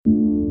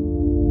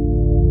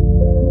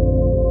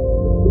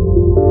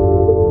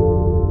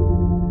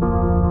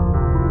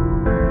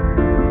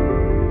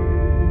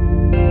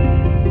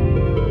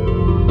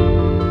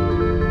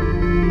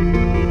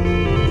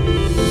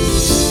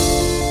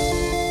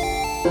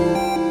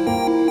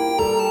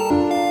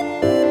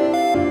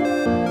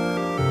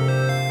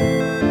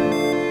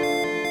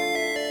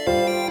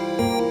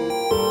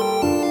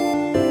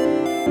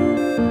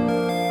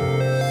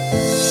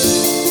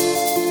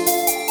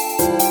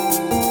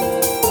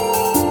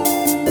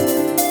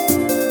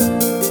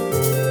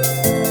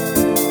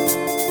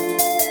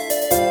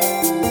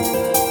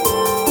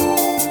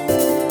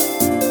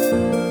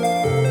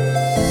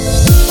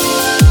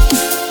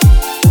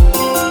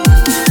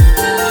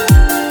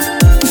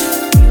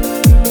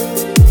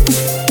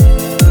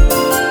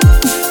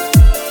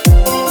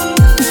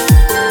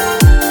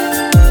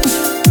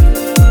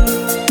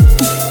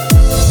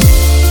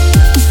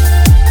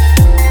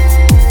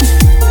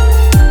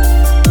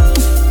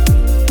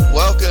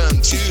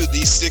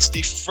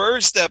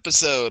First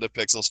episode of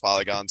Pixels,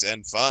 Polygons,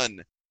 and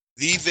Fun,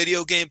 the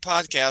video game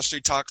podcast where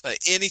we talk about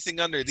anything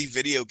under the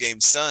video game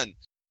sun.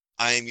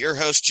 I am your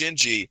host,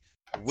 Gingy.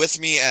 With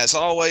me, as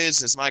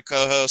always, is my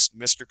co-host,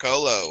 Mr.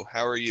 Colo.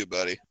 How are you,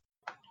 buddy?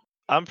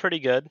 I'm pretty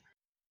good.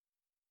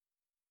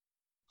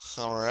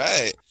 All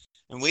right.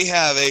 And we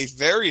have a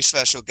very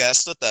special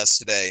guest with us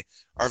today.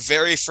 Our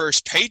very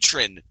first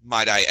patron,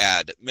 might I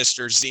add,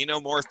 Mr.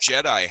 Xenomorph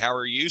Jedi. How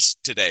are you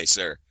today,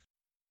 sir?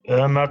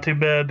 Not too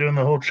bad, doing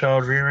the whole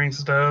child rearing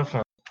stuff.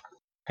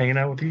 Hanging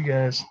out with you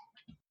guys.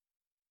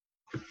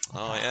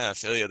 Oh yeah, I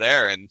feel you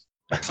there, and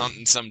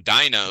hunting some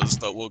dinos,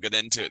 but we'll get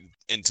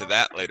into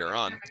that later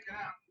on.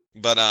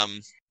 But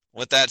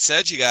with that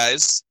said, you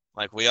guys,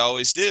 like we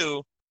always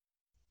do,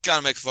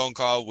 gotta make a phone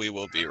call. We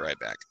will be right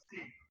back.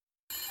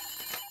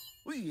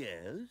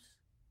 Yes,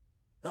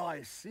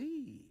 I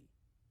see.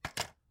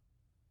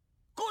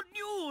 Good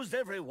news,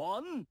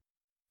 everyone.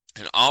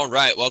 And all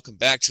right, welcome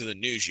back to the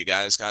news, you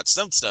guys. Got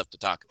some stuff to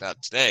talk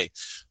about today.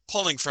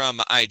 Pulling from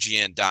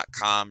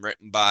IGN.com,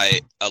 written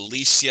by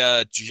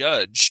Alicia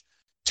Judge,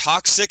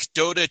 toxic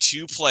Dota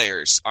 2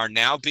 players are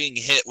now being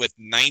hit with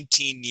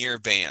 19-year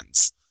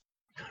bans.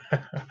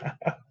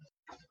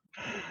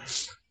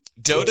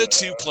 Dota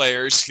 2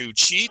 players who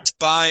cheat,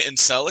 buy, and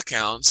sell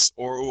accounts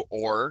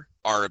or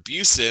are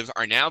abusive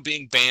are now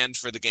being banned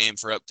for the game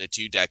for up to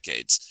 2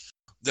 decades.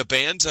 The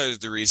bans are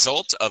the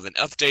result of an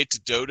update to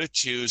Dota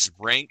 2's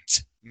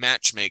ranked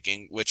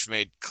matchmaking, which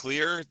made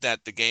clear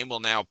that the game will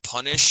now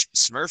punish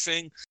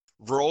smurfing,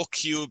 role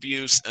queue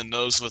abuse, and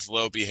those with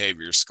low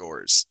behavior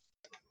scores.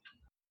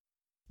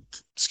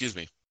 Excuse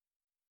me.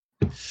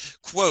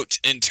 Quote,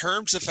 in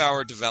terms of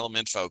our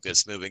development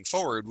focus moving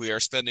forward, we are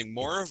spending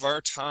more of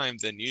our time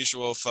than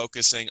usual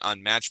focusing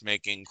on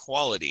matchmaking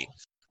quality,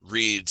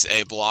 reads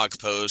a blog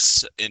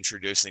post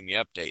introducing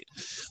the update.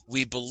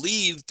 We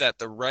believe that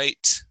the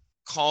right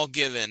call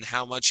given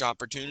how much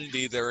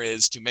opportunity there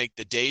is to make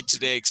the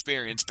day-to-day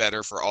experience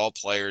better for all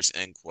players,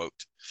 end quote.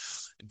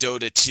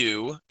 Dota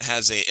 2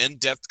 has an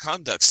in-depth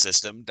conduct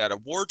system that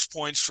awards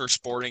points for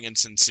sporting and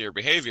sincere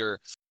behavior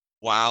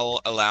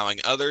while allowing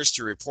others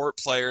to report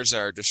players that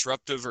are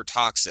disruptive or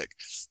toxic.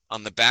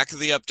 On the back of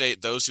the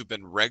update, those who've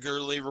been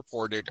regularly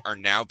reported are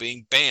now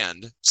being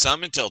banned,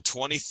 some until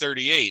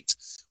 2038,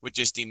 which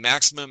is the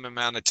maximum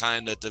amount of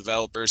time that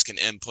developers can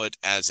input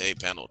as a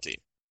penalty.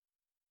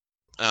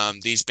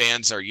 These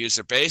bans are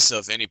user-based, so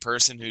if any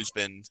person who's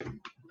been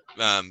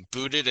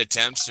booted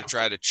attempts to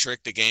try to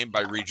trick the game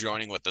by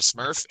rejoining with the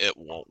Smurf, it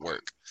won't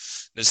work.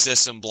 The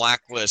system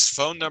blacklists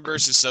phone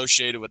numbers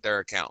associated with their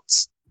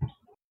accounts.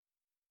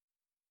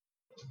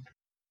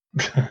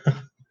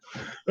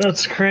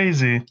 That's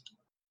crazy.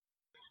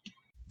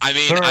 I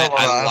mean, There are a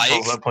lot of I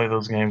assholes that play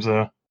those games,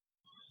 though.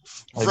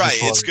 Right,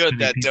 it's good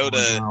that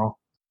Dota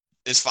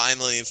is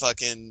finally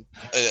fucking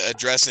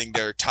addressing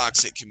their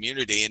toxic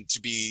community, and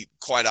to be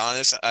quite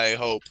honest, I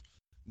hope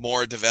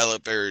more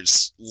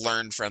developers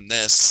learn from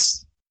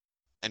this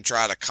and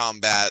try to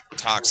combat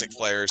toxic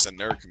players in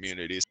their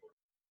communities.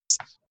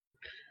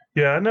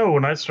 Yeah, I know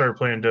when I started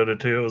playing Dota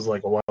 2, it was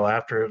like a while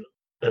after it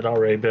had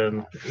already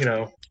been,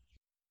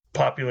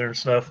 popular and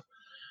stuff,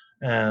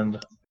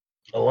 and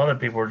a lot of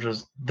people are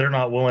just, they're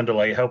not willing to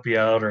like help you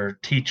out or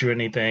teach you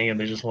anything, and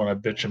they just want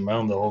to bitch and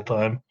moan the whole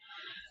time.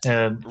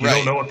 And you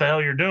don't know what the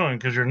hell you're doing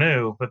because you're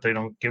new, but they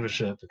don't give a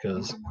shit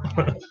because,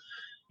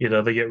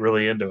 they get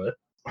really into it.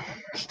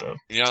 Stuff.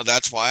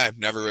 That's why I've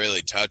never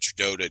really touched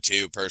Dota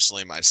 2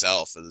 personally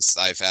myself, is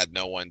I've had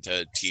no one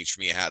to teach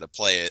me how to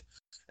play it.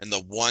 And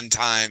the one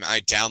time I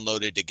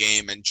downloaded the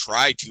game and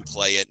tried to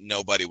play it,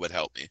 nobody would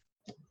help me.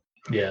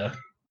 Yeah.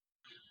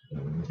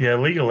 Yeah,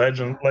 League of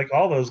Legends, like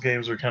all those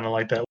games are kind of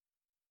like that,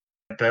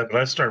 but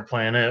I started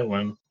playing it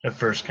when it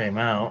first came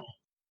out.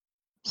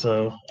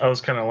 So I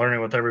was kind of learning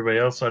with everybody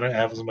else, so I didn't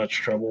have as much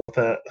trouble with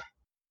that.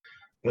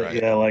 But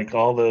right. Yeah, like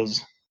all those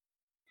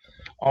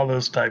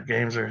type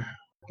games are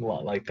a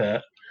lot like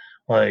that.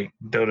 Like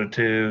Dota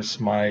 2,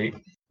 Smite,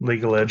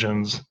 League of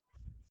Legends.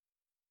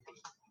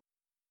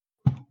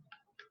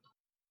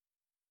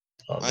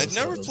 I've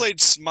never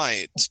played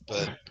Smite,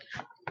 but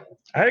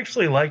I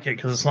actually like it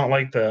because it's not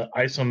like the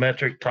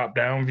isometric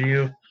top-down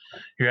view.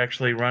 You're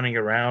actually running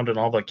around and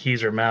all the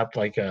keys are mapped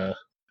like a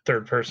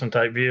third-person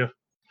type view.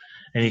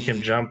 And you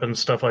can jump and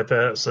stuff like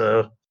that.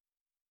 So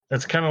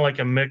It's kind of like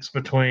a mix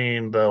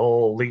between the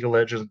whole League of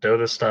Legends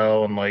Dota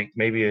style and like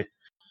maybe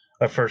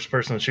a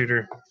first-person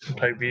shooter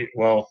type beat.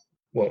 Well,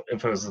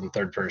 if it was in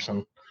third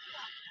person,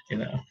 you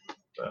know.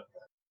 But,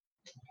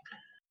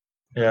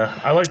 yeah,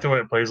 I like the way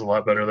it plays a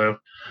lot better though.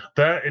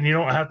 That, and you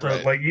don't have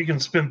to like, you can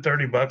spend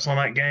 $30 on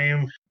that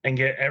game and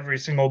get every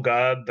single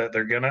god that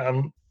they're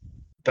gonna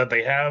that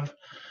they have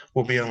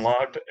will be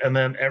unlocked, and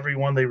then every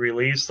one they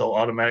release they'll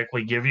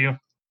automatically give you.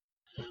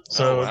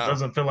 So It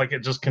doesn't feel like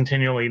it just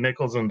continually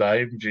nickels and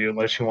dimes you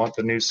unless you want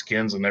the new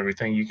skins and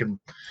everything. You can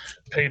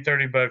pay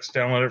 $30,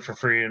 download it for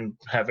free, and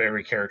have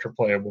every character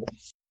playable.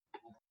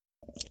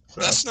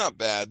 So. That's not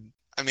bad.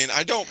 I mean,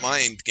 I don't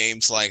mind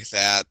games like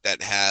that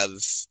have,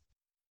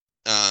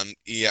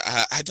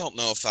 I don't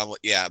know if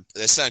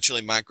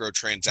essentially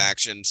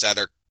microtransactions that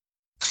are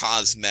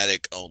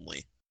cosmetic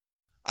only.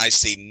 I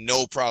see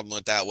no problem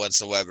with that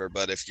whatsoever,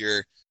 but if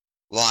you're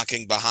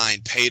locking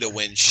behind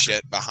pay-to-win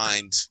shit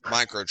behind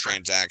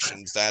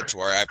microtransactions, that's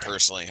where I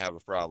personally have a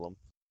problem.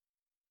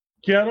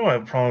 Yeah, I don't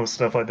have a problem with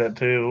stuff like that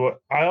too.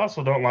 I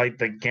also don't like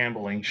the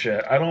gambling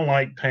shit. I don't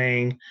like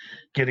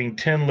getting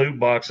 10 loot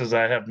boxes.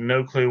 I have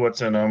no clue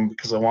what's in them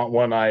because I want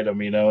one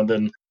item, and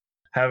then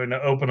having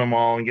to open them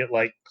all and get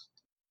like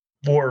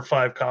 4 or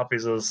 5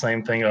 copies of the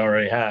same thing I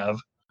already have.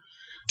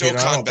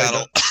 Dokkan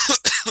Battle.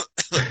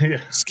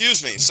 Yeah.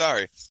 Excuse me,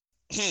 sorry.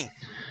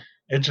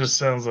 It just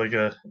sounds like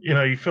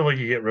you feel like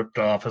you get ripped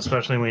off,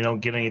 especially when you don't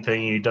get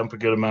anything and you dump a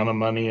good amount of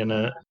money in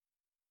it.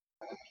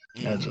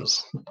 I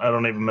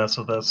don't even mess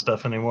with that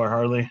stuff anymore,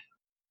 hardly.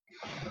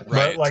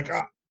 Right. But like,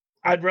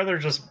 I'd rather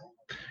just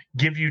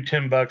give you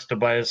 $10 to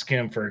buy a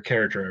skin for a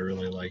character I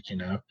really like,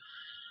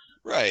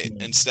 Right.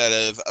 Instead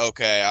of,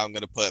 okay, I'm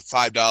going to put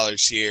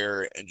 $5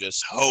 here and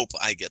just hope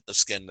I get the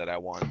skin that I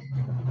want.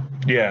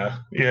 Yeah,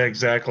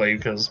 exactly.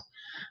 Because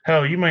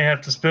hell, you might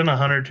have to spend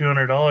 $100,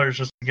 $200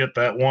 just to get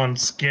that one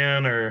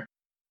skin or,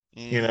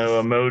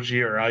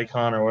 emoji or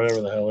icon or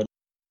whatever the hell it is.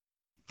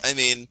 I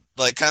mean,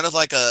 like kind of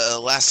like a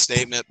last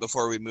statement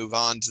before we move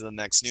on to the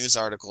next news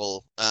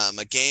article.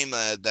 A game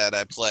that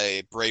I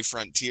play, Brave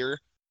Frontier.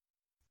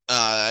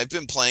 I've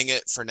been playing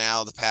it for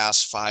now the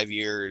past 5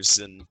 years,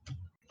 and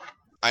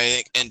I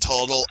think in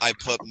total I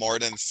put more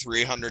than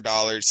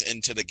 $300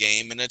 into the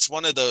game, and it's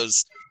one of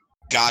those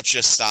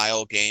gacha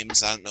style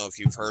games. I don't know if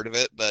you've heard of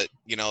it, but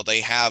they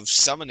have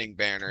summoning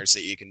banners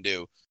that you can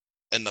do,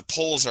 and the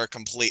pulls are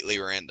completely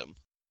random.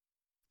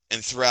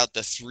 And throughout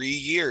the 5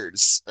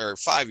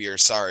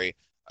 years,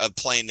 of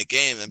playing the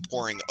game and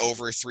pouring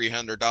over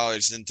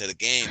 $300 into the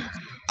game,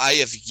 I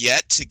have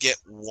yet to get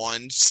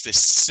one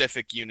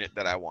specific unit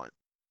that I want.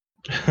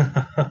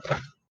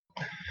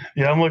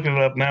 Yeah, I'm looking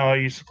it up now. I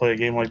used to play a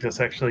game like this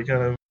actually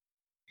kind of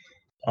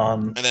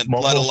on and then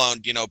mobile. Let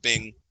alone,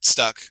 being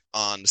stuck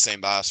on the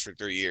same boss for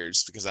 3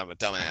 years because I'm a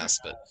dumbass,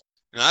 but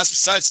that's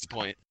besides the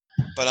point.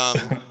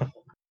 But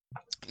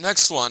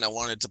next one I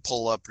wanted to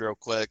pull up real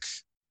quick.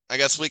 I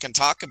guess we can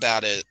talk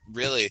about it,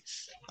 really.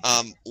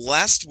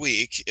 Last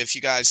week, if you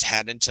guys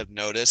hadn't have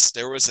noticed,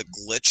 there was a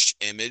glitched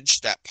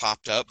image that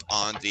popped up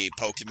on the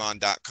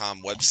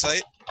Pokemon.com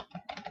website.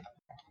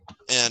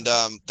 And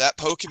that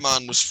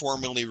Pokemon was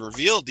formally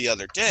revealed the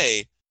other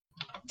day.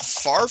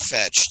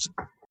 Farfetch'd,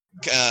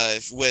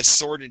 with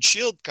Sword and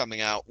Shield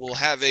coming out, will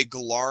have a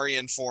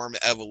Galarian form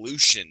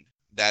evolution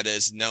that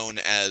is known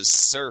as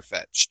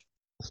Sirfetch'd.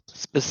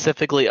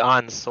 Specifically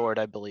on Sword,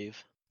 I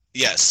believe.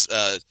 Yes,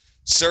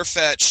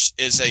 Sirfetch'd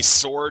is a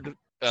Sword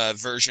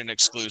version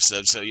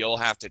exclusive, so you'll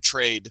have to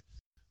trade.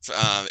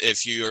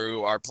 If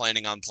you are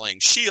planning on playing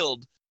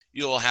Shield,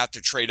 you'll have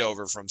to trade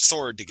over from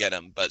Sword to get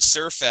him. But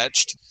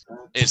Sirfetch'd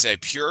is a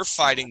pure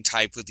fighting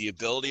type with the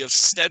ability of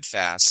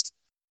Steadfast,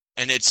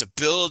 and its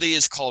ability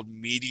is called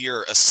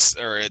Meteor,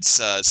 or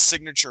its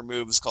signature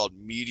move is called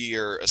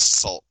Meteor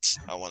Assault.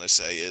 I want to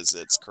say is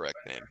its correct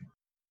name.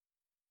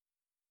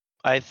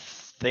 I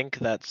think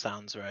that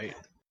sounds right.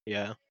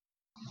 Yeah.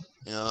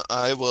 Yeah,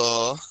 I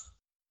will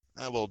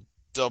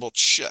double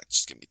check.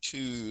 Just give me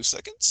 2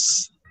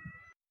 seconds.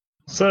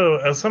 So,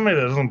 as somebody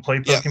that doesn't play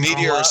Pokemon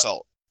Meteor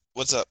Assault.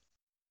 What's up?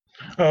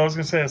 Oh, I was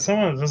gonna say, as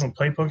someone that doesn't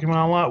play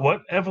Pokemon a lot,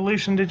 what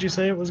evolution did you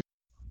say it was?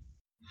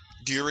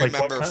 Do you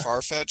remember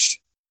Farfetch'd?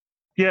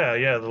 Yeah,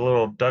 the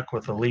little duck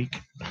with a leak.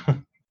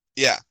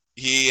 Yeah,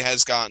 he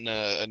has gotten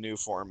a new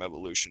form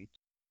evolution.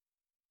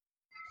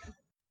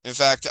 In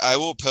fact, I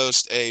will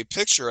post a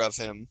picture of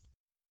him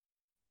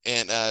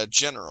in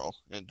general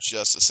in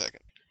just a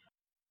second.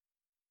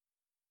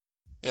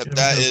 Yep,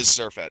 that is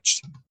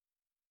Sirfetch'd.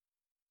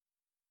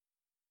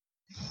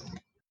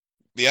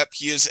 Yep,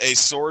 he is a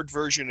Sword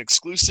version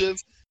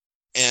exclusive,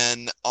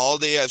 and all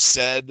they have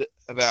said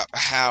about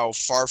how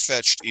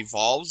Farfetch'd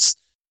evolves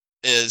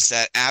is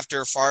that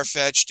after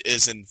Farfetch'd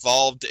is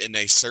involved in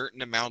a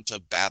certain amount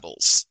of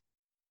battles,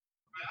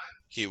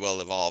 he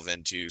will evolve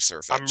into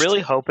Sirfetch'd. I'm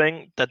really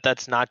hoping that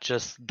that's not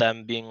just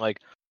them being like,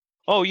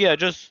 oh yeah,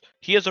 just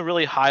he has a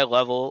really high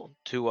level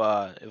to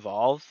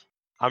evolve.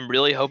 I'm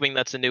really hoping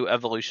that's a new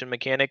evolution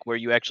mechanic where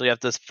you actually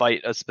have to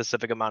fight a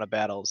specific amount of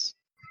battles.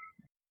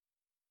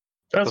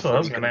 That's what I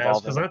was going to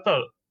ask, because I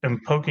thought in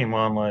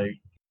Pokemon, like,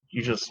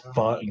 you just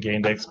fought and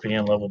gained XP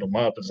and leveled them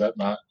up. Is that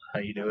not how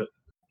you do it?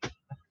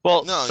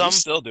 Well, No, you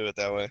still do it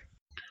that way.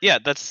 yeah,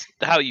 that's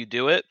how you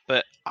do it.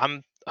 But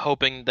I'm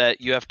hoping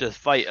that you have to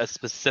fight a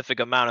specific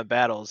amount of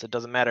battles. It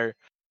doesn't matter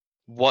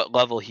what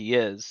level he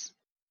is.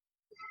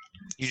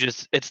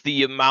 It's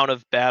the amount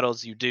of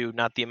battles you do,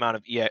 not the amount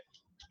of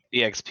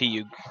EXP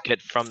you get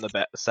from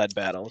the said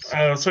battles.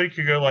 So you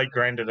could go like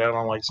grind it out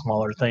on like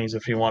smaller things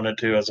if you wanted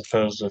to, as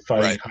opposed to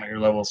fighting Right. higher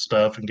level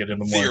stuff and get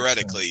into more.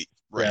 Theoretically,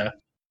 right. Yeah,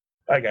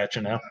 I got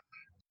you now.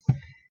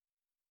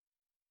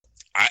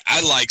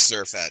 I like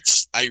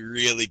Sirfetch'd. I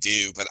really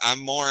do, but I'm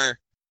more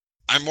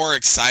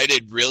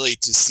excited really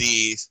to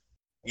see,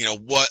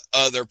 what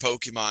other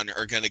Pokemon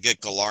are going to get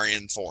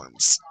Galarian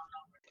forms.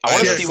 I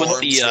want to Either see what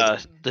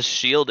forms the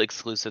Shield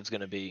exclusive is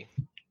going to be.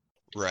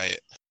 Right.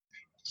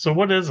 So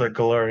what is a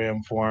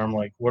Galarian form?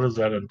 Like, what does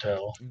that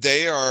entail?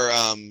 They are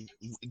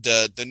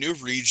the new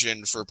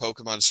region for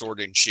Pokemon Sword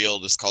and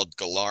Shield is called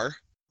Galar.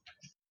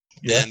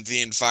 Yeah. And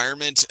the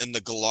environment in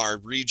the Galar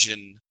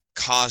region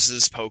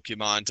causes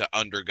Pokemon to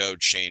undergo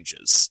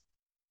changes.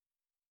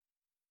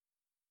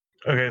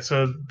 Okay,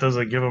 so does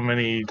it give them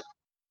any?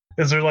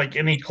 Is there like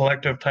any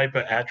collective type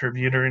of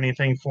attribute or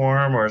anything for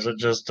them, or is it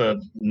just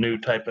a new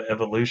type of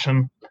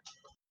evolution?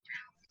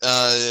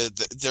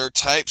 Their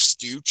types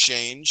do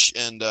change,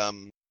 and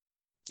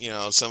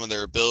some of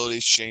their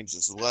abilities change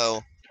as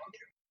well.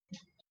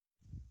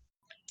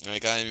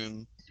 Like,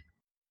 I'm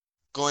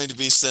going to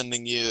be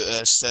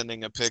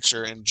sending a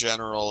picture in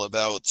general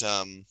about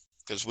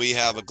because we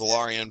have a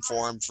Galarian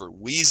form for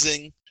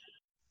Weezing,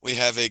 we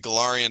have a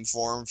Galarian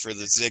form for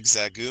the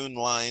Zigzagoon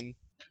line.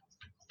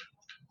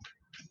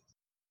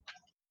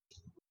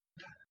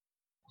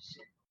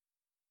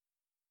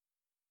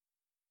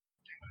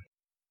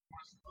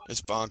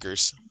 It's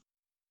bonkers.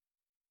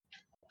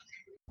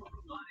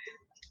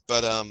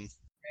 But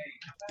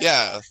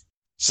yeah.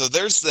 So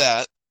there's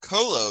that.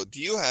 Colo, do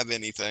you have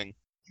anything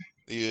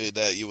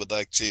that you would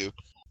like to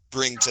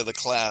bring to the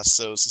class,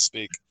 so to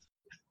speak?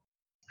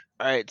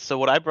 All right. So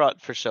what I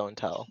brought for show and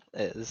tell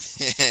is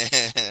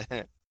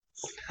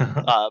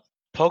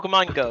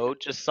Pokemon Go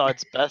just saw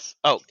its best.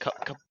 Oh,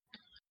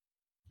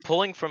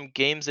 pulling from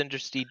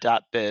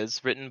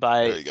GamesIndustry.biz, written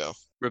by there you go.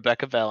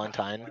 Rebecca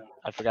Valentine.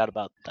 I forgot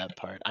about that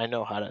part. I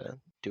know how to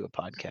do a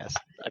podcast.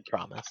 I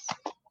promise.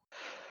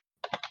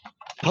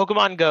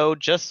 Pokemon Go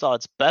just saw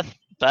its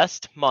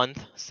best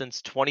month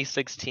since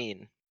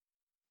 2016.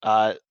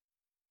 Niantic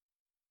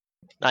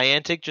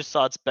just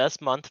saw its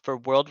best month for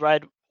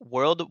worldwide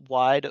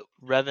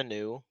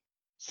revenue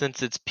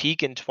since its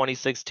peak in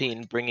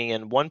 2016, bringing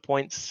in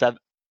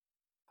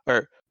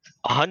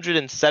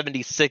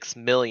 176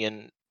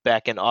 million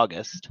back in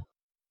August.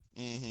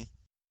 Mm-hmm.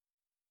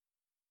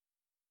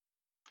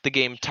 The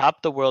game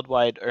topped the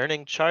worldwide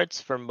earning charts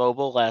for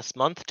mobile last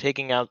month,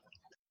 taking out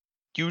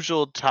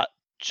usual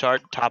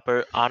chart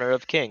topper Honor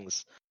of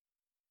Kings.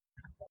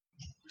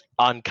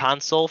 On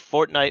console,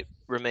 Fortnite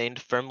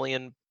remained firmly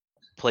in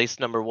place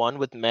number 1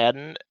 with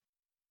Madden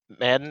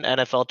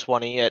NFL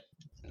 20 at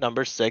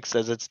number 6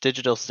 as its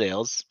digital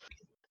sales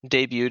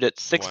debuted at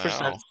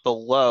 6%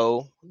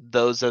 below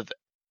those of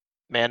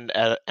Madden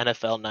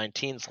NFL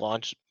 19's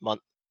launch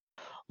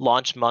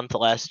month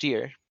last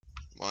year.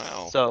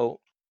 Wow. So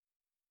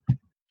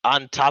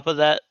on top of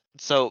that,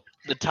 so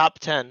the top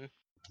 10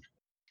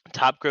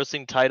 top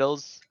grossing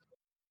titles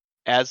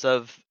as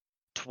of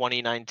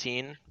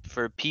 2019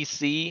 for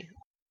PC,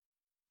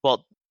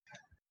 well,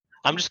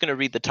 I'm just going to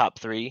read the top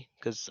 3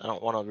 because I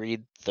don't want to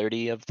read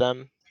 30 of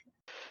them.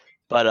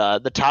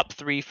 But the top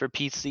 3 for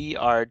PC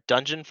are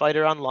Dungeon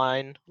Fighter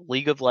Online,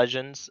 League of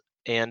Legends,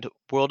 and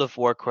World of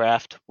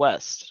Warcraft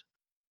West.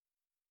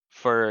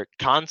 For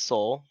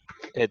console,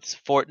 it's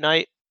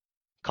Fortnite,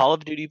 Call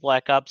of Duty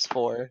Black Ops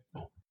 4,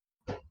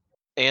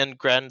 and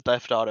Grand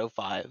Theft Auto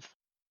 5.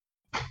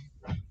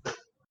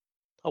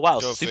 Oh wow,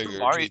 Super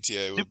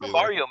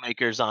Mario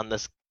Maker's on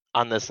this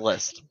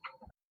list.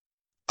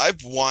 I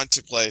want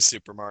to play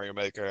Super Mario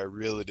Maker, I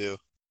really do.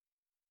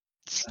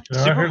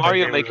 Super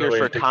Mario Maker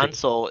for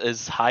console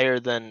is higher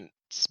than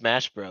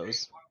Smash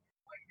Bros.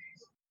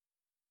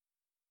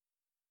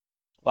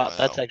 Wow,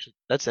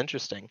 that's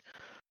interesting.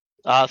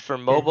 For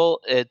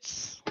mobile,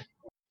 it's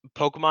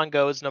Pokemon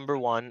Go is number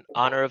 1,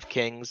 Honor of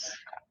Kings,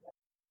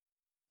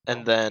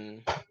 and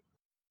then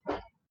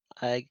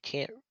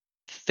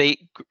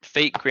Fate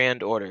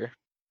Grand Order.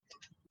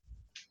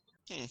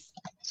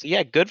 So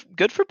yeah, good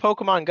for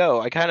Pokemon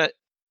Go.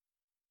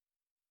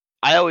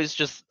 I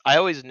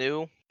always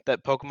knew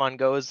that Pokemon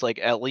Go is like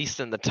at least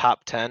in the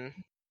top 10,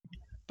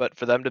 but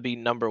for them to be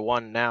number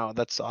 1 now,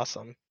 that's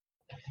awesome.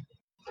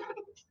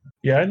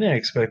 Yeah, I didn't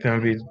expect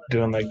them to be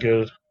doing that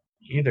good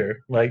either.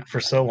 Like for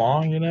so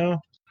long,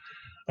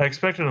 I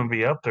expected them to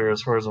be up there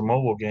as far as a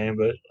mobile game,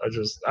 but I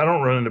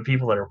don't run into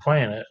people that are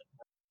playing it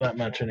that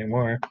much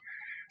anymore.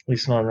 At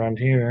least not around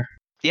here.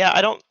 Yeah,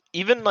 I don't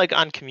even like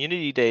on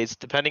community days,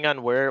 depending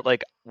on where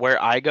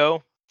I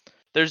go,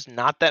 there's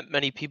not that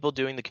many people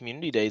doing the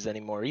community days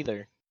anymore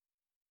either.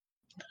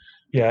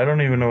 Yeah, I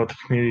don't even know what the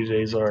community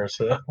days are,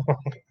 so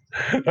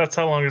That's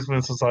how long it's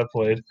been since I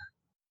played.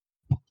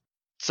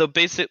 So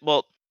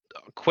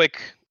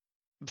quick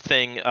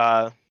thing.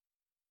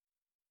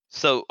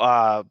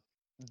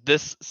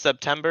 This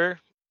September,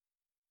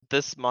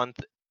 this month.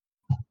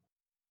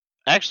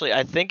 Actually,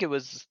 I think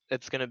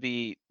it's gonna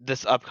be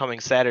this upcoming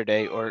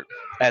Saturday, or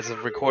as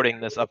of recording,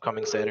 this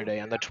upcoming Saturday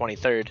on the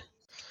 23rd.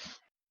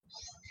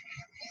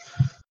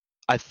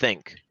 I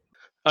think.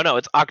 Oh no,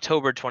 it's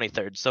October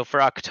 23rd. So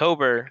for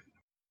October,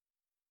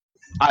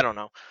 I don't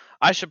know.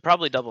 I should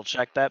probably double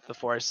check that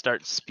before I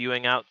start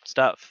spewing out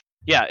stuff.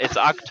 Yeah, it's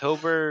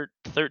October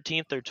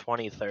 13th or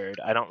 23rd.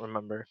 I don't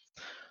remember.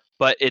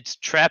 But it's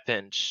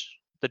Trapinch,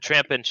 the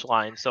Trapinch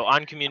line. So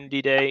on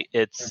Community Day,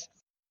 it's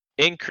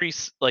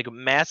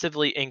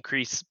massively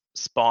increase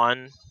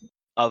spawn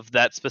of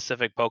that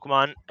specific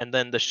Pokemon, and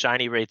then the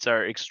shiny rates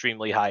are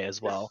extremely high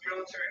as well.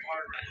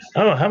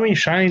 Oh, how many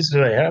shinies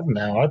do they have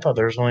now? I thought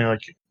there was only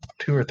like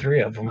 2 or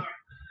 3 of them.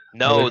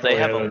 No, they they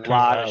have a probably have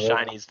lot of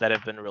 25. shinies that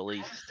have been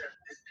released.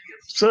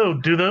 So,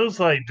 do those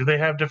do they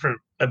have different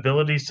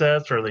ability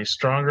sets? Or are they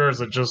stronger? Or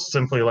is it just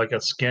simply like a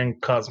skin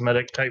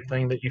cosmetic type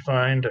thing that you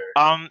find?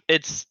 Or?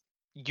 It's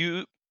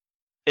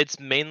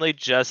mainly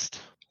just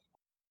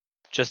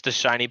a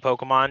shiny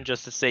Pokemon,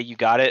 just to say you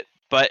got it.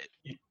 But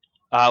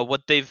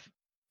what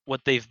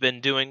they've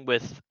been doing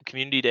with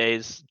Community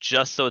Days,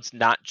 just so it's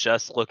not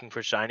just looking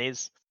for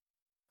shinies.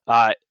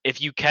 If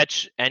you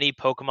catch any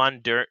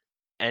Pokemon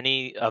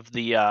any of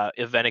the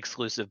event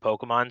exclusive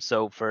Pokemon,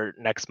 so for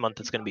next month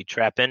it's going to be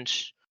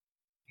Trapinch,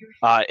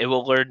 it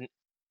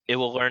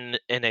will learn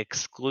an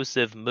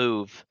exclusive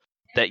move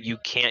that you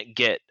can't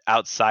get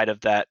outside of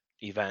that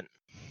event.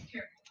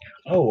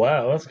 Oh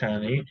wow, that's kind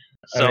of neat.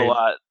 So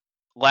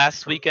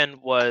last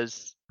weekend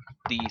was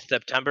the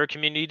September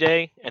Community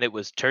Day, and it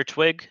was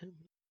Turtwig.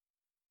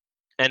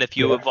 And if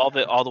you evolve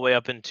it all the way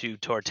up into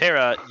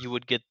Torterra, you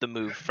would get the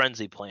move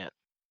Frenzy Plant.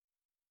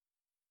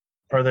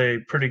 Are they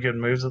pretty good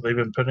moves that they've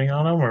been putting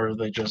on them, or are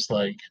they just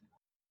like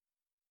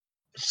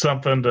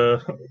something to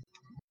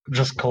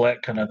just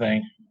collect kind of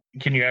thing?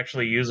 Can you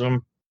actually use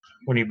them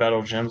when you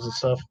battle gyms and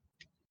stuff?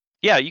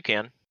 Yeah, you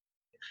can.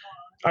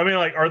 I mean,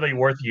 are they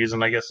worth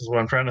using? I guess is what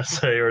I'm trying to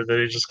say, or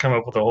they just come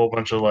up with a whole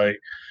bunch of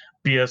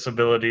BS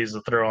abilities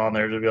to throw on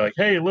there to be like,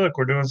 "Hey, look,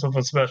 we're doing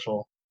something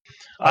special."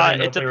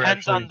 It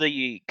depends on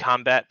the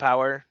combat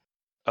power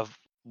of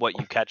what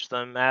you catch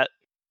them at.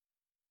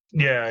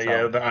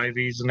 Yeah, the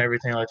IVs and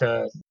everything like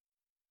that.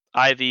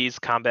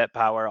 IVs, combat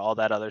power, all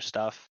that other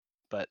stuff.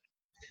 But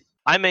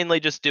I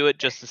mainly just do it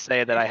just to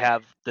say that I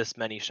have this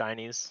many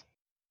shinies.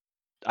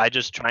 I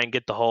just try and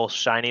get the whole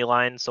shiny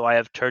line. So I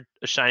have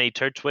a shiny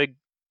Turtwig,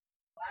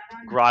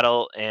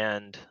 Grottle,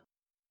 and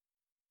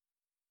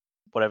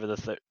whatever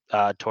the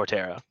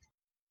Torterra.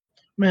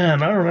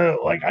 Man, I don't know.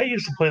 I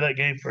used to play that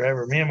game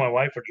forever. Me and my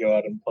wife would go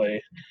out and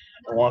play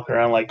and walk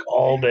around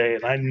all day,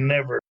 and I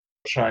never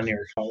shiny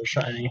or color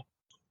shiny.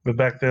 But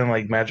back then,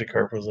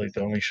 Magikarp was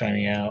the only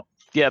shiny out.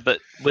 Yeah, but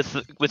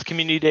with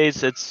Community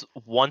Days, it's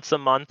once a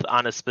month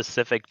on a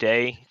specific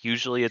day.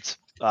 Usually, it's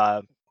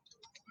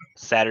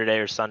Saturday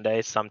or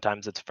Sunday.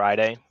 Sometimes it's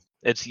Friday.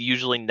 It's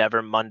usually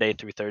never Monday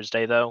through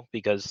Thursday though,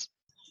 because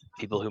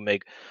people who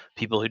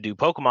do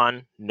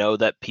Pokemon know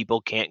that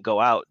people can't go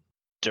out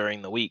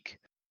during the week,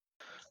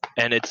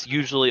 and it's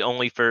usually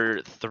only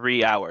for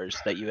 3 hours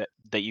that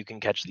you can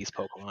catch these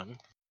Pokemon.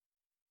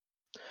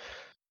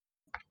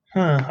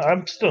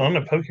 I'm still in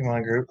a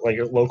Pokemon group,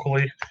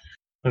 locally.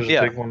 There's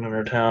a big one in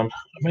our town.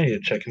 I may need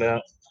to check it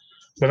out.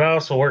 But I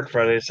also work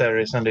Friday,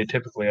 Saturday, Sunday.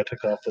 Typically, I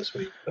took off this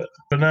week.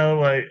 But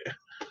no,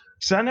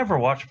 see, I never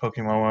watched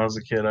Pokemon when I was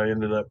a kid. I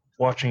ended up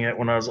watching it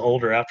when I was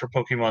older after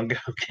Pokemon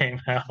Go came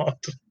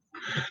out.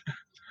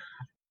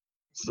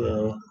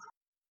 So,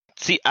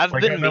 see, I've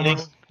been meaning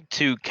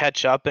to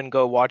catch up and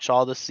go watch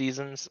all the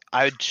seasons.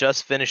 I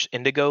just finished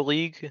Indigo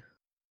League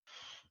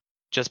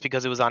just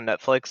because it was on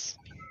Netflix.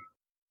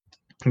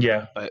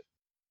 Yeah. But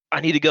I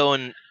need to go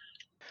and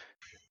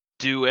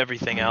do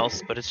everything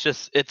else, but it's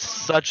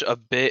such a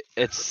big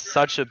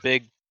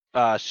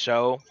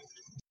show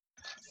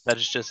that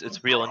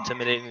it's real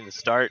intimidating to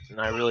start, and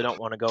I really don't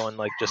want to go and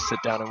just sit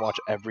down and watch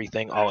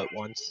everything all at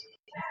once.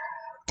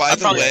 By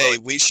the way,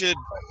 we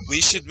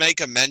should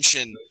make a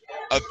mention.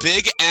 A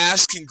big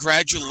ass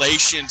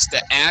congratulations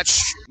to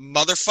Ash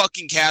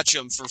motherfucking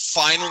Ketchum for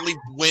finally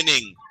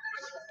winning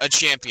a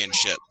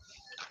championship.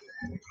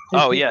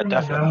 Oh yeah,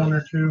 definitely. One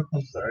or two?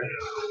 I'm sorry.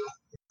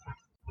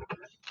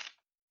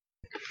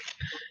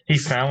 He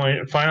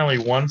finally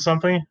won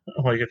something?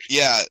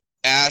 Yeah,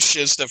 Ash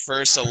is the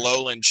first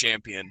Alolan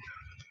champion.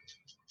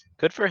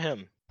 Good for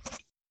him.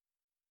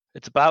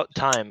 It's about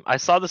time. I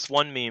saw this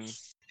one meme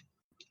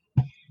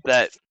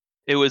that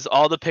it was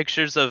all the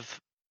pictures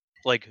of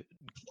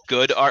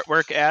good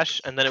artwork Ash,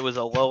 and then it was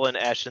Alolan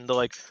Ash, and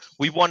they're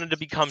we wanted to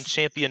become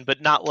champion,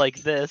 but not like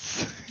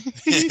this.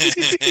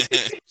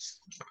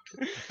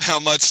 How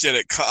much did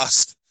it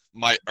cost?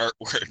 My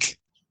artwork.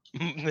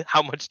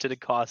 How much did it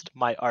cost?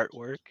 My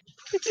artwork.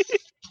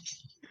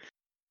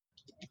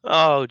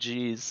 Oh,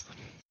 jeez.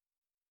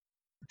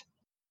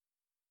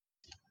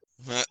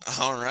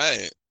 All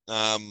right.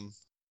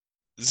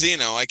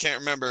 Zeno, I can't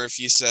remember if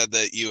you said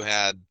that you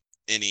had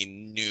any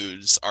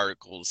news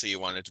articles that you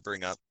wanted to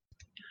bring up.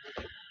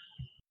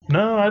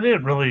 No, I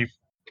didn't really.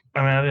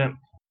 I didn't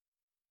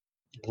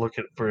look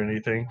at for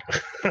anything.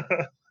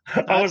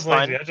 I was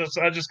lazy.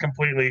 I just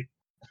completely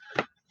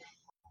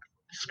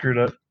screwed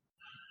up.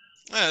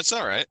 It's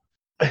all right.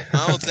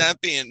 Well, with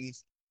that being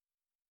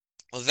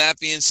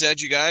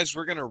said, you guys,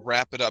 we're gonna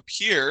wrap it up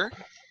here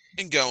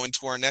and go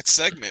into our next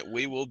segment.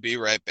 We will be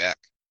right back.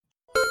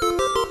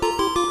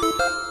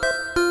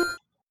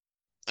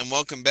 And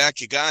welcome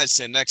back, you guys,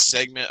 to the next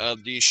segment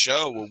of the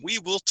show, where we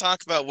will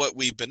talk about what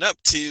we've been up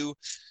to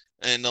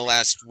in the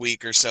last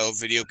week or so,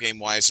 video game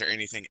wise, or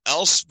anything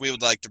else we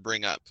would like to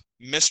bring up.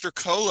 Mr.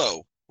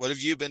 Colo, what have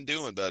you been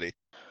doing, buddy?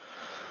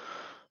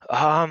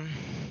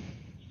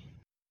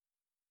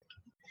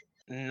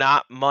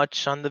 Not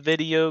much on the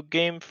video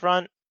game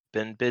front.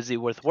 Been busy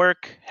with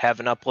work.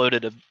 Haven't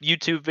uploaded a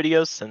YouTube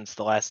video since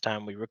the last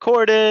time we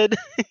recorded.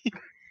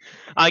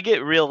 I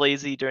get real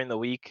lazy during the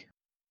week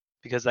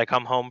because I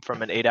come home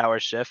from an 8-hour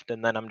shift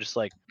and then I'm just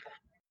like,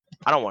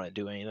 I don't want to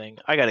do anything.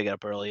 I got to get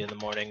up early in the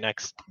morning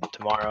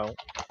tomorrow.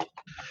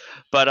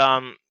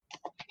 But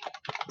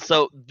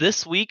so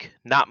this week,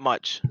 not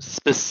much.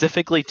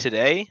 Specifically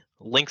today,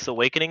 Link's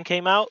Awakening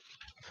came out.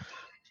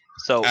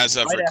 So as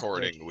of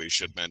recording, we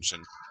should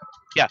mention.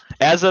 Yeah,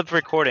 as of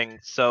recording.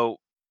 So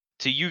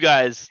to you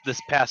guys, this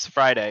past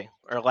Friday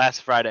or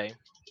last Friday,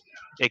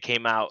 it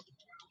came out.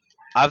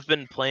 I've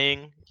been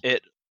playing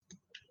it.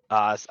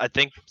 I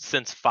think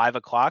since 5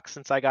 o'clock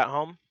since I got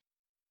home.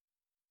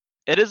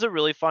 It is a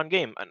really fun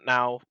game.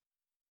 Now,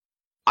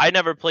 I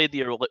never played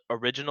the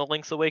original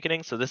Link's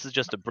Awakening, so this is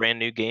just a brand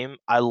new game.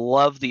 I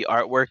love the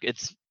artwork.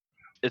 It's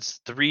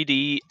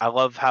 3D. I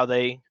love how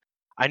they.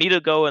 I need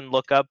to go and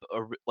look up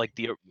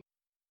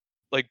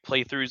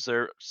playthroughs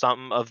or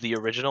something of the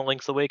original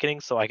Link's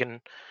Awakening, so I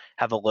can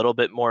have a little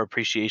bit more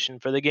appreciation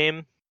for the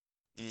game.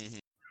 Mm-hmm.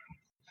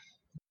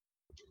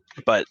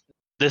 But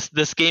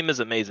this game is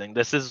amazing.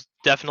 This is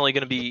definitely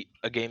going to be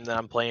a game that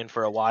I'm playing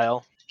for a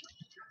while.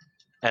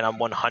 And I'm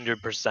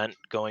 100%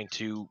 going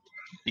to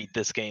beat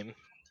this game.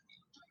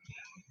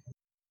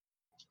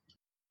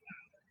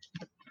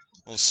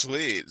 Well,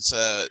 sweet.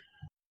 So,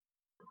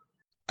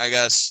 I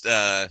guess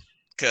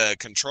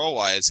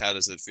control-wise, how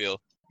does it feel?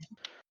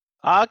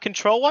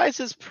 Control-wise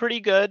is pretty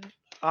good.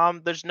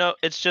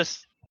 It's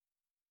just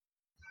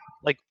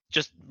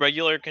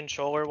regular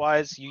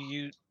controller-wise. You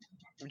use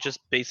just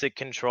basic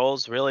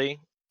controls, really.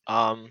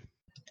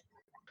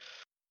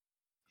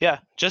 Yeah,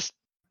 just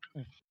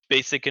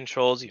basic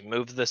controls. You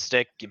move the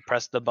stick, you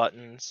press the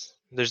buttons.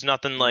 There's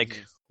nothing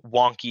like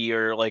wonky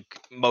or like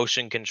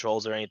motion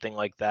controls or anything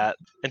like that.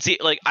 And see,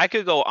 like, I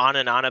could go on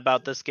and on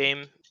about this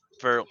game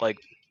for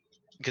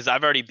because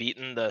I've already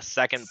beaten the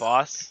second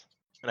boss,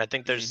 and I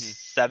think there's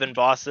 7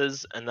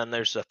 bosses, and then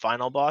there's a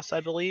final boss, I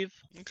believe.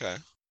 Okay.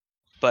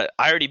 But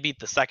I already beat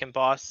the second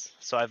boss,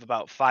 so I have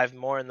about 5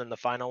 more, and then the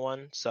final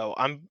one. So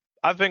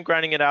I've been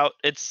grinding it out.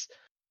 It's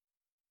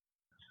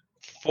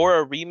for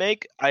a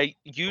remake. I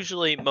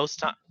usually most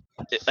time,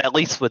 at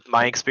least with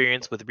my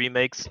experience with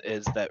remakes,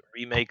 is that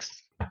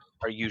remakes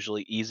are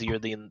usually easier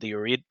than the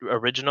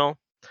original.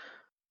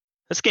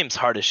 This game's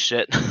hard as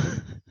shit.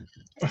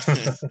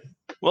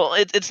 Well,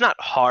 it's not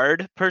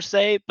hard per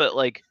se, but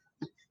like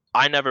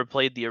I never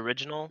played the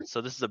original,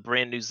 so this is a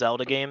brand new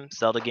Zelda game.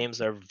 Zelda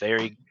games are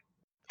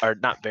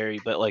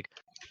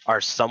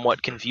are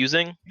somewhat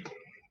confusing,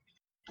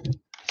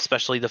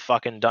 especially the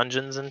fucking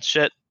dungeons and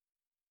shit.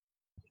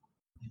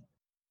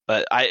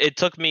 But it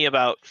took me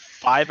about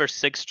 5 or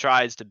 6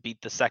 tries to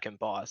beat the second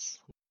boss.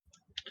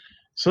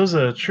 So is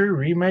it a true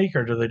remake,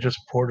 or do they just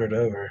port it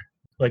over?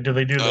 Like, do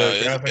they do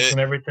the graphics and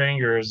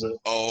everything, or is it?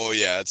 Oh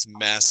yeah, it's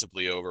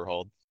massively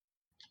overhauled.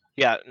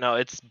 Yeah, no,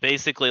 it's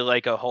basically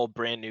like a whole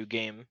brand new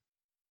game.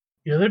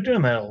 Yeah, they're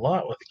doing that a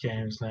lot with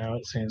games now,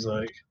 it seems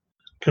like.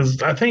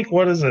 Because I think,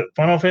 what is it?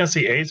 Final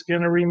Fantasy VIII's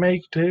getting a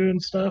remake too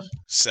and stuff?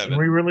 7.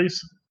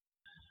 Re-release?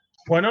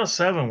 Well, I know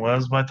 7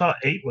 was, but I thought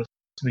 8 was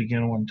to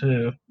begin one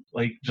too.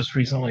 Like, just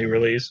recently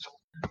released.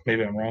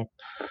 Maybe I'm wrong.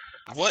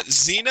 What?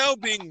 Xeno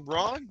being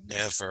wrong?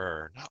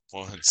 Never. Not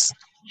once.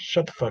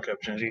 Shut the fuck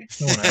up, Gingy.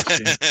 No one asked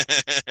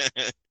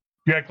you.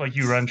 You act like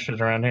you run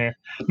shit around here.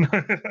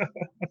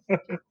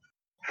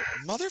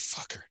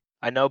 Motherfucker.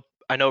 I know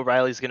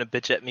Riley's gonna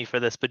bitch at me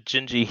for this, but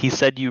Gingy, he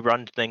said you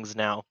run things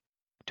now.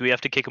 Do we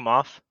have to kick him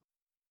off?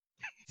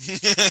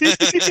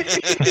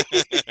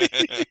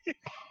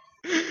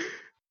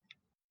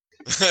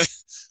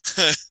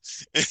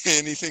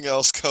 Anything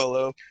else,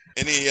 Colo?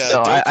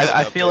 No,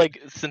 I feel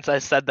like since I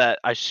said that,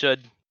 I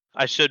should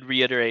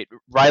reiterate.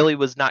 Riley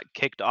was not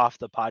kicked off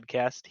the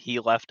podcast. He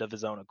left of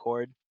his own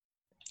accord.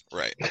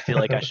 Right. I feel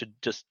like I should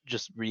just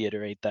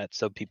reiterate that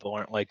so people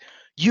aren't like,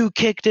 you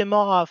kicked him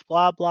off,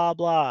 blah blah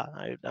blah.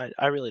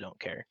 I really don't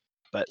care.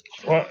 But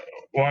well,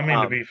 I mean,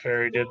 to be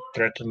fair, he did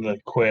threaten to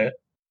quit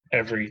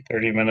every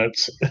 30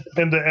 minutes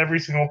into every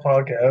single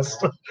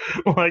podcast.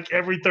 Like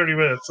every 30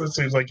 minutes, it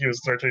seems like he was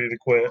threatening to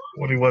quit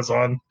when he was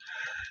on.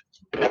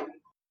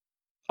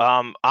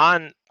 On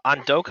on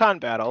Dokkan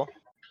Battle,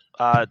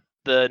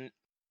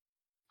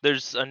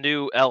 there's a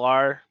new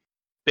LR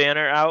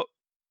banner out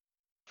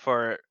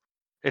for.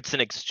 It's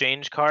an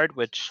exchange card,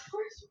 which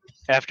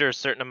after a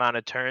certain amount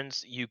of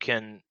turns, you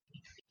can.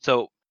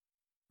 So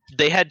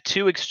they had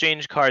 2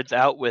 exchange cards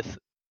out with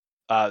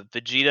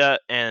Vegeta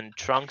and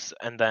Trunks,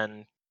 and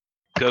then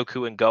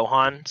Goku and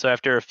Gohan. So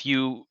after a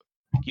few,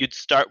 you'd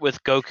start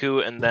with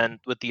Goku, and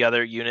then with the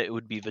other unit, it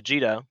would be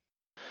Vegeta.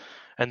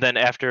 And then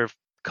after a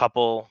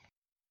couple,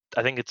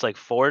 I think it's like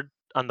 4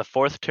 on the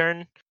 4th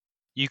turn,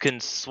 you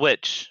can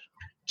switch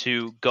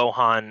to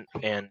Gohan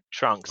and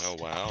Trunks. Oh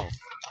wow.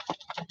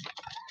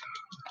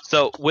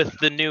 So with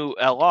the new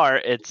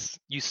LR, it's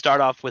you start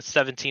off with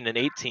 17 and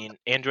 18,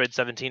 Android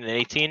 17 and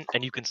 18,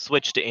 and you can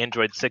switch to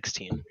Android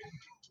 16.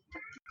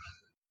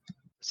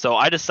 So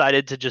I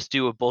decided to just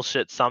do a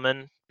bullshit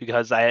summon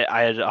because I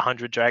had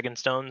 100 Dragon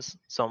Stones.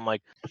 So I'm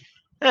like,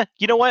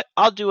 you know what?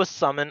 I'll do a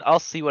summon. I'll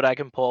see what I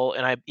can pull.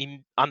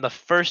 And on the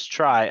first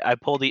try, I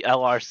pulled the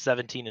LR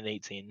 17 and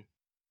 18.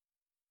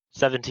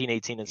 17,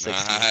 18, and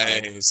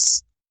 16.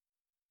 Nice.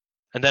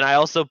 And then I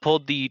also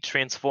pulled the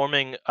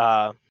transforming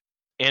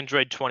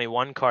Android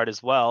 21 card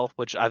as well,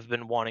 which I've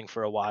been wanting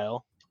for a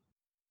while.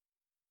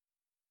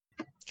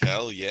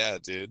 Hell yeah,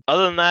 dude.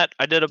 Other than that,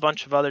 I did a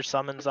bunch of other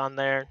summons on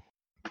there.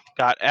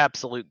 Got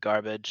absolute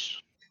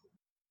garbage.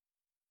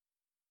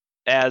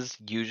 As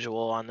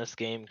usual on this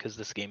game, because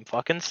this game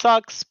fucking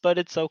sucks, but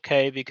it's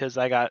okay because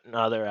I got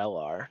another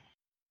LR.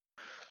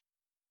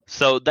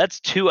 So that's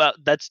two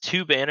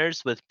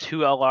banners with 2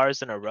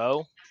 LRs in a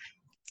row.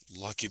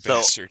 Lucky So-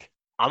 bastard.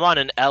 I'm on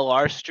an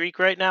LR streak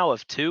right now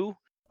of 2.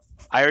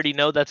 I already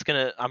know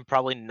I'm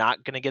probably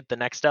not gonna get the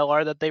next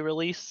LR that they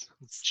release,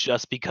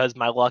 just because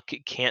my luck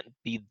can't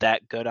be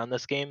that good on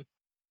this game.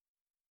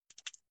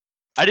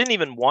 I didn't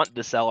even want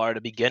this LR to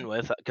begin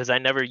with, because I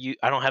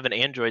don't have an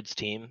Androids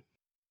team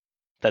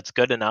that's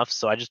good enough,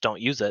 so I just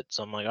don't use it.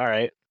 So I'm like, all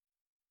right.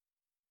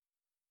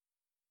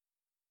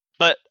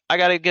 But I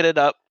gotta get it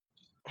up.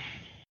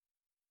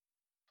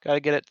 Gotta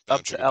get it up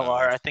Gotcha, to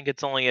LR. gotcha. I think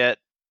it's only at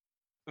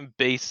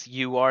base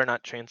UR,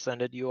 not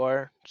transcended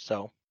UR.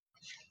 So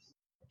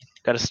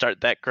gotta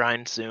start that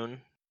grind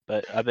soon.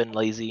 But I've been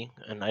lazy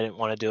and I didn't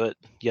want to do it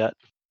yet.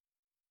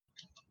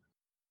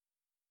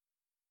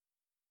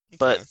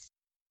 But Okay.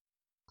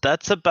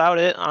 that's about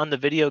it on the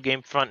video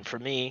game front for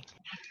me.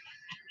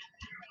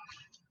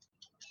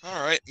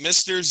 All right,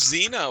 Mr.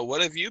 Zeno,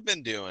 what have you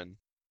been doing?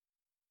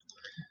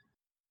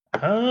 I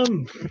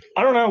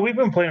don't know. We've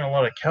been playing a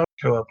lot of couch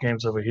co-op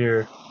games over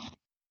here.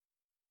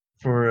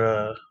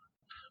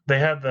 They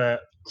had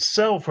that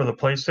sale for the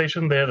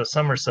PlayStation. They had a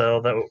summer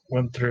sale that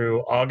went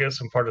through August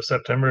and part of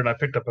September, and I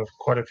picked up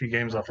quite a few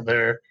games off of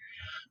there.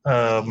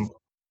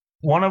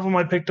 One of them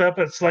I picked up.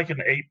 It's like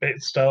an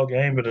 8-bit style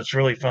game, but it's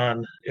really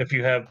fun if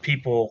you have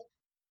people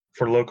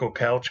for local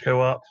couch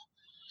co-op.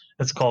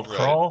 It's called Right.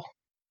 Crawl.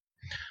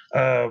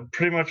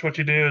 Pretty much what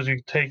you do is you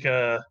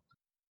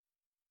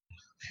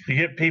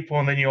get people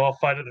and then you all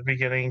fight at the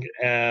beginning,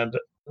 and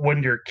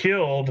when you're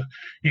killed,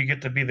 you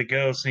get to be the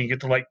ghost and you get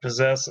to like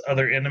possess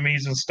other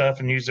enemies and stuff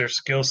and use their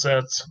skill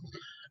sets,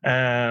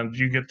 and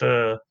you get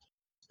to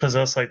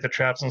possess like the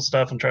traps and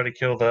stuff and try to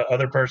kill the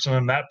other person,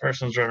 and that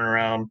person's running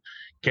around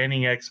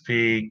gaining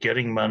XP,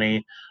 getting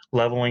money,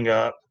 leveling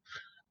up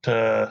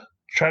to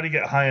try to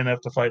get high enough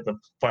to fight the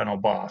final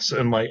boss,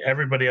 and like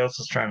everybody else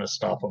is trying to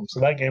stop them. So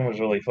that game was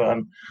really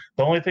fun.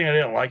 The only thing I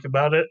didn't like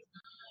about it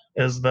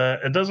is that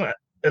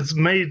it's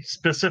made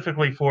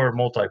specifically for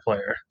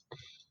multiplayer,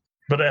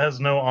 but it has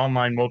no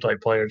online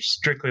multiplayer. It's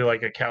strictly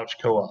like a couch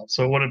co-op.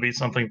 So it wouldn't be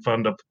something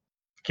fun to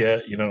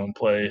get, and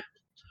play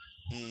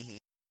Mhm.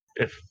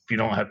 if you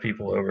don't have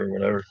people over or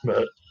whatever.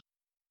 But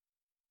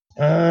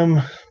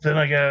then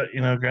I got,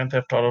 Grand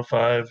Theft Auto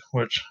 5,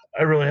 which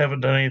I really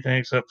haven't done anything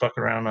except fuck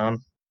around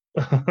on.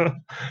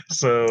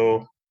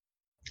 So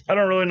I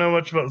don't really know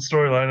much about the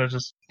storyline. I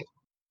just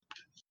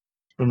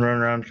been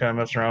running around kind of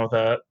messing around with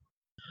that.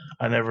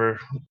 I never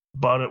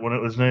bought it when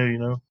it was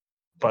new,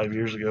 5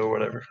 years ago or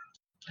whatever.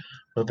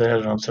 But they had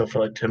it on sale for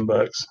like $10.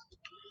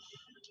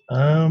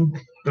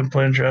 Been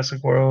playing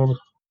Jurassic World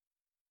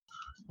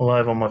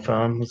live on my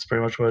phone. That's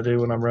pretty much what I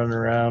do when I'm running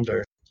around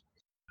or,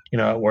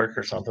 at work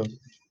or something,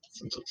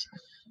 since it's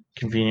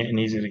convenient and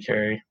easy to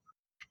carry.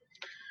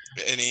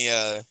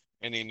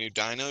 Any new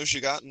dinos you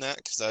got in that?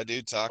 Because I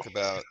do talk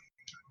about.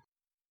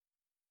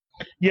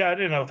 Yeah, I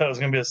didn't know if that was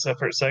going to be a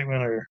separate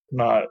segment or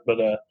not, but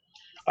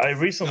I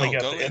recently No,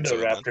 got go the into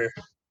it, Indoraptor.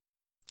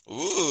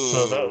 Ooh.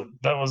 So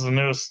that was the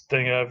newest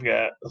thing I've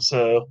got.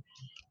 So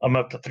I'm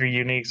up to 3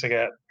 uniques. I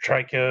got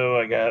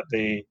Trico, I got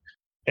the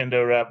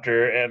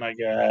Indoraptor, and I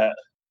got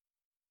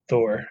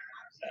Thor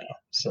now.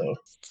 So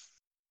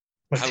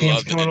my I team's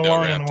love the coming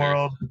along in the Indoraptor.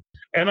 world.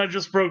 And I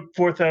just broke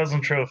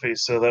 4,000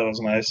 trophies, so that was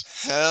nice.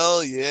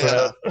 Hell yeah.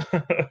 So,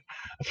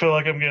 I feel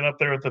like I'm getting up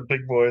there with the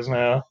big boys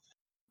now.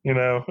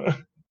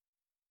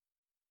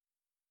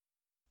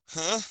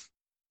 Huh?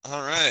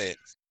 All right.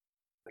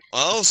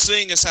 Well,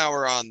 seeing as how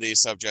we're on the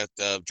subject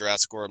of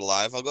Jurassic World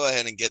Alive, I'll go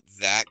ahead and get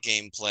that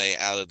gameplay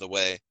out of the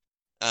way.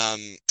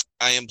 I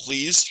am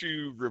pleased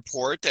to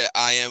report that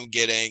I am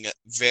getting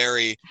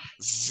very,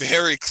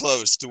 very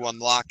close to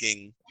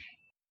unlocking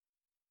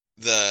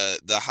the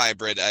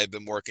hybrid I've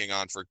been working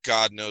on for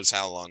God knows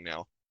how long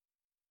now.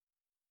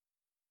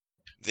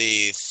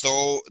 The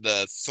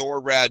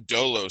Thorad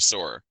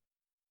Dolosaur,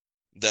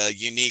 the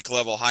unique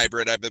level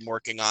hybrid I've been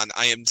working on.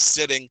 I am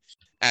sitting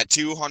at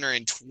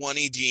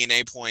 220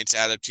 DNA points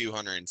out of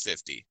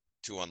 250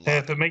 to unlock. Hey,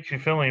 if it makes you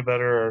feel any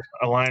better,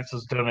 Alliance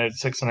has donated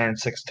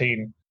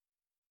 616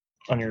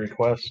 on your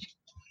request.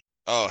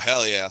 Oh,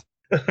 hell yeah.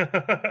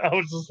 I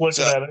was just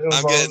looking at it. It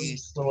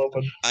was still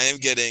open. I am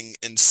getting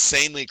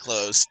insanely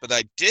close, but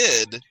I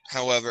did,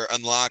 however,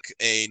 unlock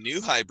a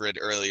new hybrid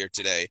earlier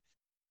today.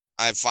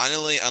 I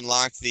finally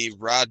unlocked the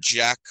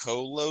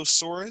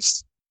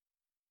Rodjakolosaurus.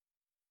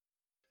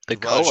 The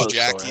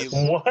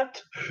Kolosaurus.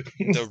 What?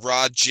 The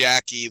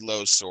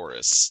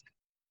Rodjakilosaurus.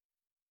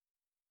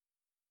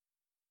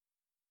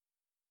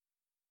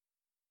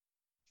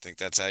 I think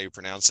that's how you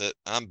pronounce it.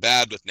 I'm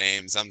bad with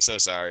names. I'm so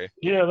sorry.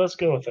 Yeah, let's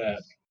go with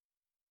that.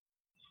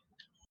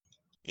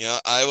 Yeah,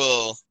 I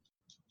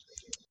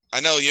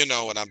know you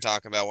know what I'm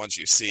talking about once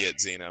you see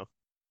it, Zeno.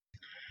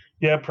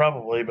 Yeah,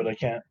 probably, but I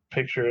can't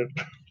picture it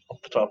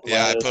off the top of my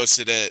head. I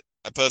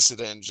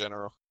posted it in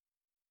general.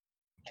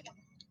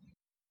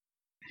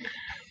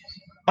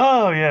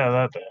 Oh, yeah,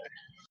 that day.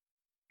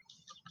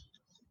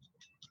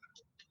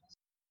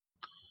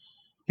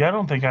 Yeah, I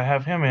don't think I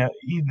have him yet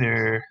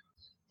either.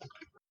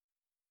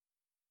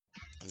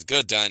 He's a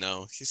good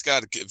dino. He's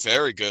got a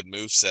very good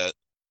moveset.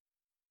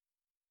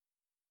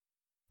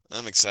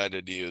 I'm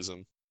excited to use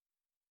him.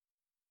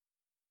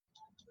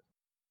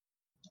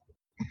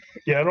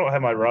 Yeah, I don't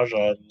have my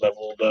Raja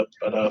leveled up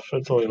enough.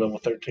 It's only level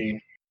 13.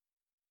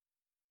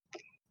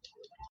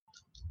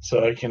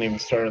 So I can't even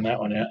start on that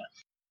one yet.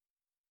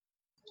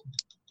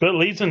 But it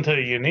leads into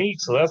a unique,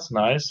 so that's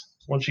nice.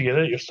 Once you get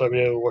it, you'll start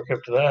being able to work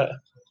up to that.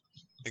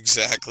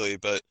 Exactly,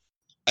 but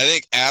I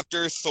think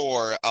after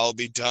Thor, I'll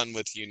be done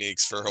with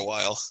uniques for a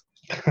while.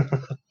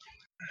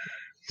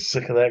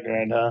 Sick of that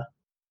grind, huh?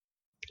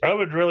 I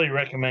would really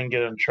recommend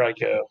getting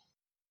Trico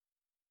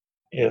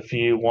if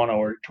you want to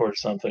work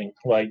towards something.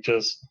 Like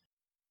just,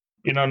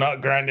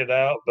 not grind it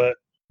out, but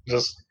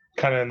just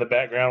kind of in the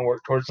background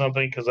work towards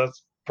something, because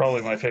that's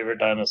probably my favorite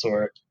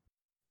dinosaur.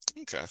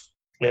 Okay.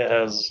 It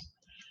has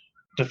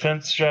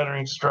defense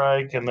shattering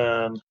strike, and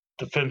then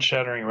defense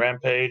shattering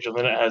rampage, and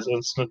then it has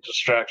instant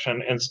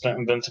distraction, instant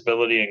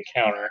invincibility, and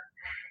counter.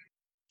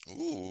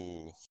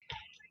 Ooh.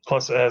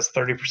 Plus it has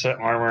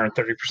 30% armor and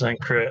 30%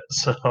 crit,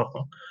 so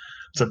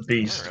it's a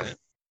beast. All right.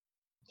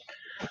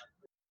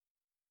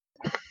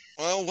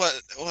 Well,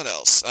 what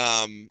else?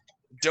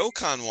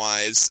 Dokkan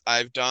wise,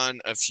 I've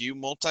done a few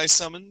multi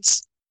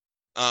summons.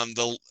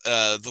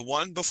 The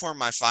one before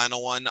my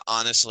final one,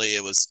 honestly,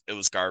 it was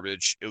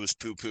garbage. It was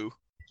poo poo.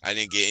 I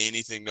didn't get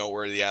anything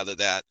noteworthy out of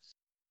that.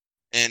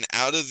 And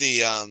out of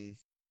the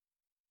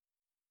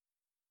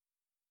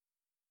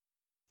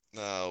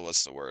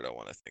what's the word I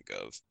want to think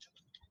of?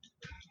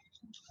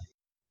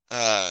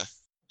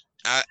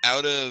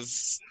 Out of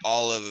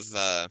all of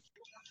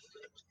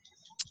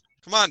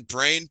come on,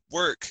 brain,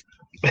 work.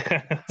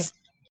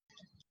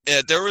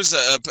 Yeah, there was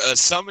a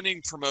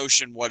summoning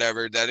promotion,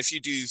 whatever, that if you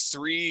do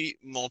 3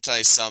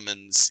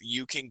 multi-summons,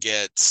 you can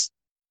get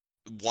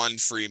 1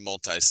 free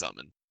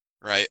multi-summon,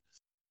 right?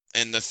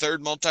 And the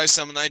 3rd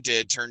multi-summon I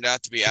did turned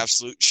out to be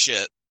absolute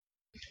shit.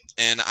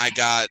 And I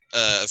got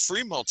a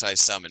free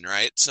multi-summon,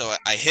 right? So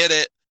I hit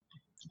it,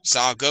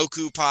 saw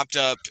Goku popped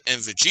up, and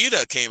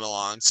Vegeta came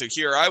along. So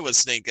here I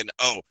was thinking,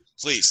 oh,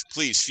 please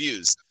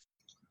fuse.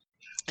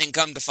 And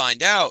come to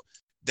find out,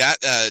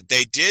 that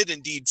they did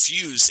indeed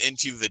fuse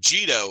into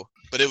Vegito,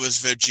 but it was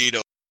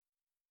Vegito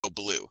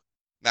Blue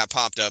that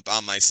popped up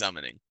on my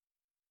summoning,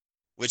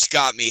 which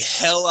got me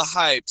hella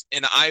hyped,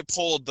 and I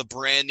pulled the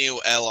brand new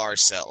LR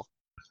cell.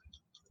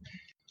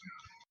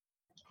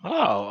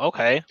 Oh,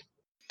 okay.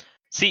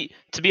 See,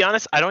 to be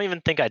honest, I don't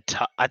even think I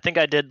think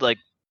I did like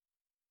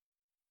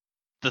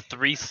the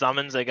 3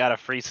 summons. I got a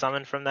free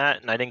summon from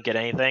that, and I didn't get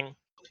anything.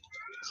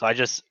 So I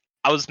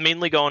was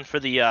mainly going for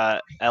the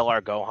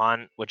LR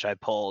Gohan, which I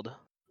pulled.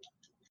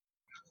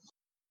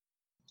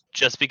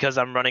 Just because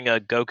I'm running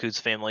a Goku's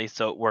family,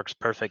 so it works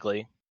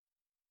perfectly.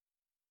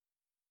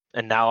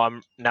 And now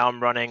I'm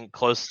running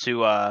close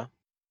to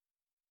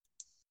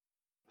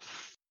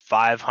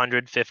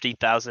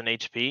 550,000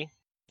 HP.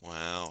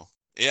 Wow.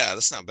 Yeah,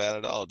 that's not bad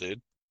at all, dude.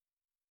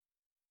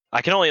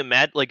 I can only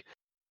imagine,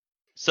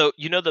 so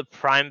the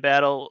Prime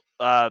Battle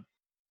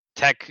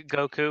Tech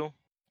Goku,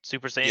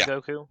 Super Saiyan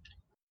Goku?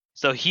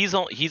 So he's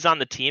on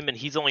the team, and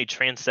he's only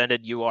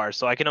transcended UR,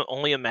 so I can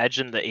only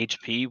imagine the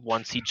HP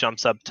once he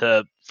jumps up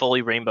to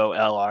fully Rainbow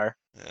LR.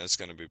 Yeah, it's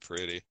gonna be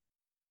pretty.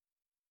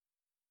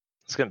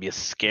 It's gonna be a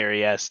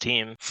scary ass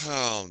team.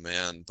 Oh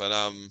man, but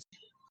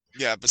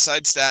yeah.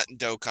 Besides that and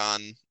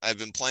Dokkan, I've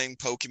been playing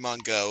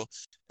Pokemon Go,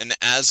 and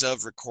as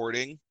of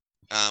recording,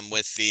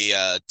 with the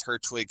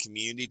Turtwig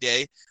Community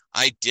Day,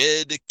 I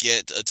did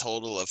get a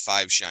total of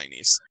 5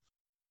 shinies.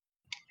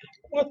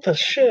 What the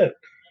shit?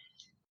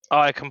 Oh,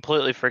 I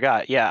completely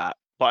forgot. Yeah.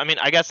 Well, I mean,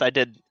 I guess I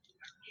did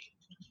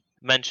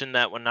mention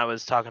that when I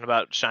was talking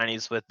about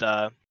shinies with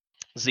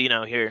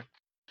Xeno here.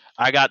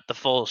 I got the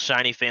full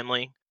shiny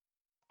family.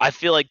 I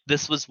feel like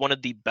this was one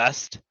of the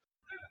best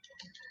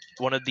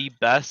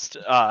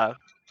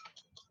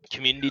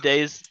community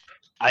days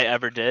I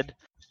ever did,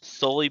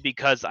 solely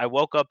because I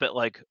woke up at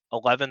like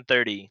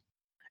 11:30.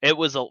 It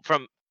was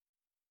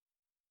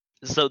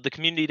so the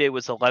community day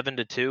was 11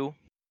 to 2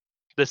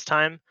 this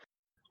time.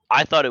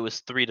 I thought it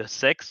was 3 to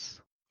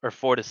 6 or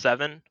 4 to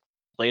 7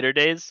 later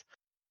days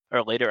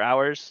or later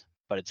hours,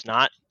 but it's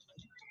not.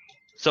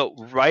 So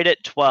right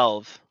at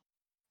 12,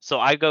 so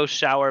I go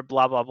shower,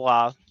 blah blah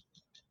blah,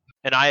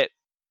 and I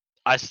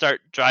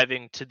start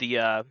driving to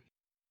the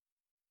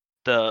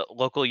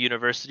local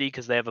university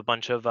because they have a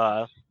bunch of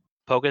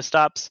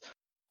Pokestops.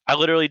 I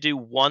literally do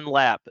one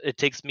lap. It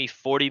takes me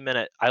 40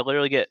 minutes. I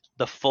literally get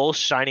the full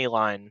shiny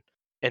line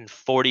in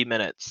 40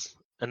 minutes,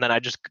 and then I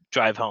just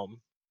drive home.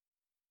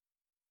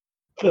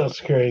 That's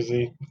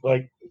crazy.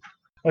 Like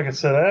I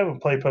said, I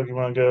haven't played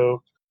Pokemon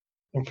Go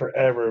in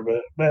forever,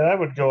 but man, I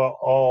would go out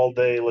all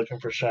day looking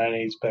for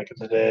shinies back in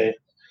the day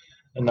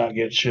and not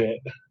get shit.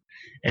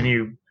 And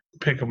you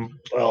pick them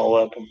all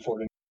up in 40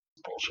 minutes.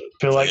 Bullshit.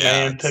 Feel like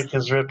Yeah, Niantic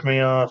has ripped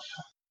me off.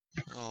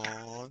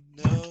 Oh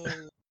no.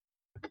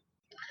 I'm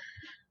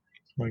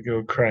gonna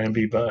go cry and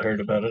be butthurt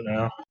about it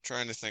now.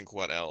 Trying to think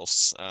what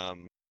else.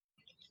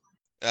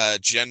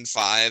 Gen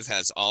 5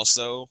 has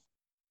also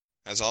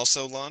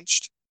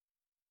launched.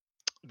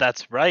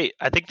 That's right.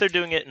 I think they're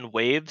doing it in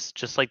waves,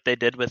 just like they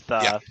did with.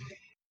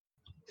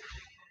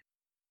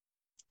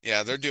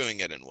 Yeah, they're doing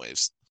it in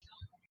waves.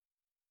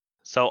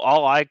 So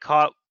I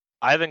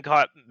haven't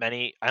caught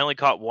many. I only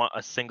caught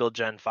a single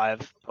Gen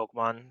 5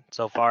 Pokemon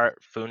so far,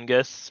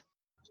 Fungus.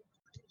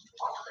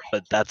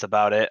 But that's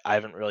about it. I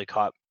haven't really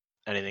caught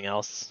anything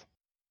else.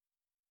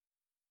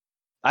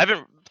 I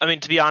mean,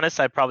 to be honest,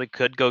 I probably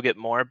could go get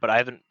more, but I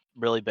haven't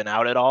really been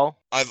out at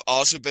all. I've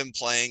also been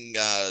playing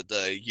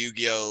the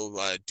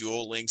Yu-Gi-Oh!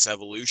 Duel Links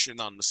Evolution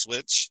on the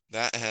Switch.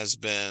 That has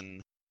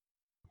been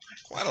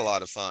quite a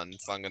lot of fun,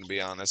 if I'm going to be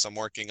honest. I'm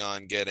working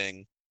on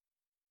getting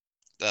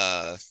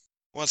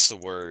what's the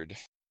word?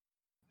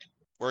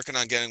 Working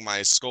on getting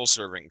my Skull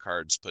Serving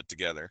cards put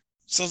together.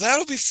 So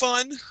that'll be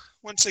fun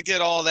once I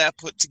get all that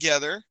put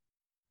together.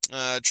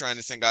 Trying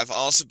to think. I've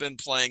also been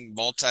playing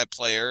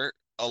multiplayer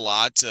a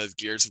lot of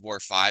Gears of War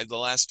 5 the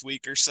last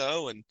week or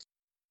so, and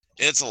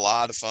it's a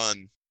lot of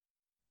fun.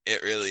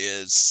 It really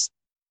is.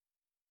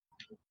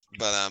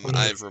 But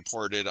I've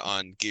reported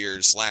on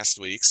Gears last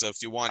week, so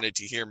if you wanted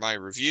to hear my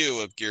review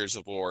of Gears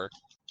of War,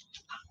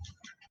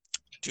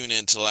 tune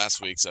in to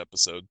last week's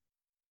episode.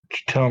 Did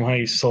you tell them how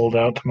you sold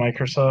out to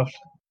Microsoft?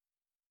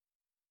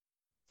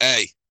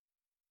 Hey,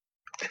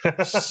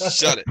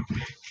 shut it.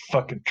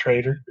 Fucking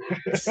traitor.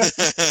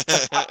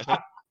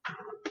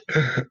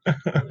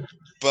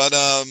 But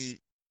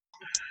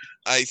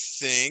I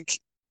think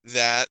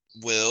that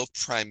will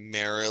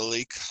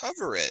primarily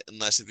cover it,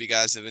 unless if you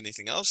guys have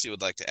anything else you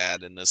would like to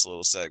add in this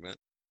little segment.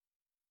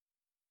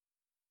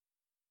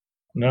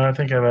 No, I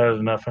think I've had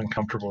enough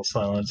uncomfortable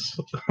silence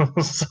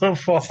so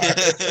far.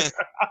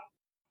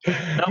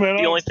 No, Man,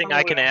 the I'm only thing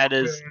I can add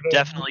is tired.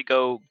 definitely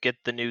go get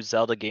the new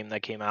Zelda game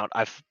that came out.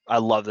 I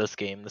love this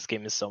game. This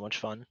game is so much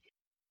fun.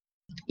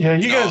 Yeah,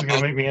 you No, guys are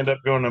gonna make me end up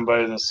going and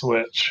buying the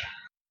Switch.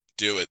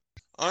 Do it.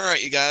 All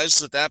right, you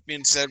guys. With that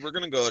being said, we're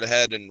going to go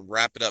ahead and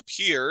wrap it up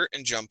here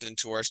and jump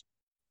into our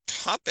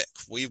topic.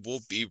 We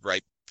will be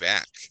right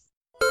back.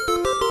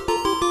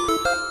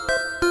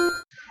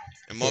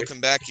 And welcome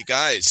back, you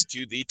guys,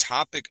 to the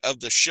topic of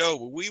the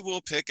show. We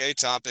will pick a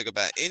topic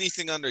about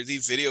anything under the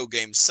video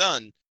game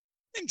sun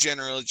and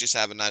generally just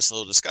have a nice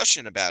little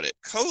discussion about it.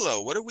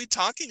 Colo, what are we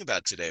talking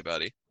about today,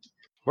 buddy?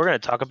 We're going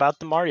to talk about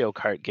the Mario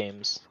Kart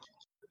games.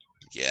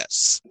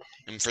 Yes.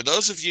 And for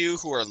those of you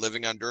who are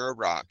living under a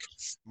rock,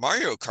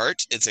 Mario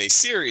Kart is a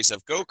series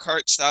of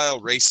go-kart style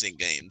racing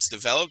games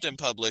developed and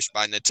published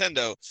by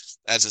Nintendo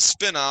as a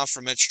spin-off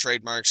from its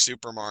trademark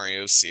Super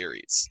Mario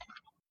series.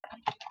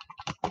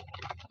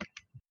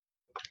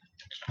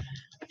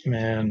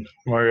 Man,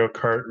 Mario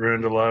Kart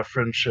ruined a lot of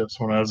friendships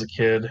when I was a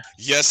kid.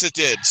 Yes, it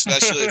did.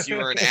 Especially if you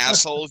were an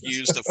asshole,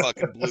 used a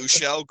fucking blue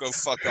shell, go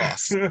fuck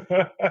off.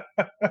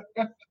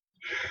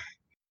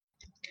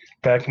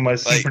 Back in my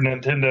Super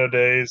Nintendo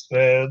days,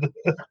 man.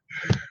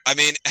 I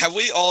mean, have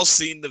we all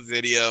seen the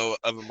video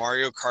of a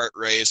Mario Kart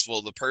race?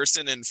 Well, the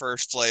person in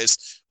first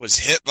place was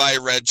hit by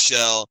a red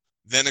shell,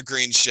 then a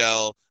green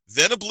shell,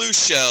 then a blue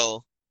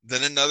shell,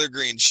 then another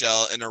green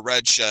shell, and a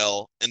red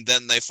shell, and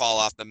then they fall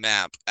off the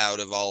map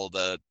out of all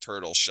the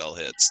turtle shell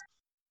hits.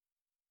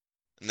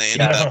 And they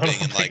ended up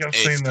being in like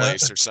 8th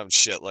place or some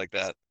shit like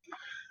that.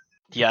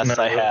 Yes, no,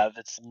 I have.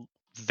 It's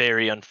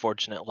very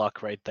unfortunate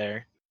luck right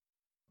there.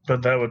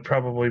 But that would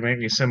probably make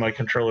me send my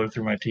controller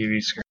through my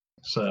TV screen.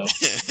 So,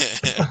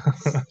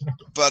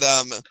 but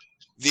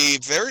the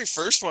very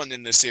first one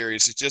in the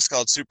series is just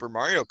called Super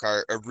Mario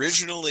Kart.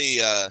 Originally,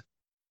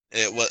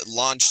 it was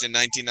launched in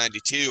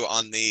 1992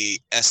 on the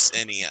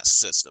SNES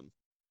system.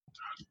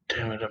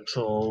 Damn it, I'm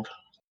so old.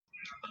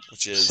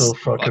 which is So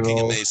fucking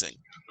old. amazing.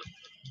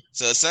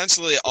 So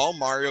essentially, all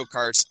Mario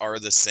Karts are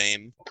the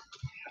same.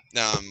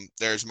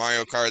 There's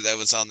Mario Kart that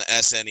was on the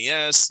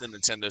SNES, the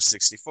Nintendo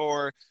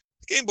 64,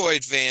 Game Boy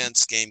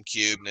Advance,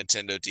 GameCube,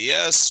 Nintendo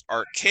DS,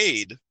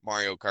 arcade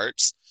Mario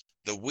Karts,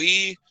 the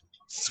Wii,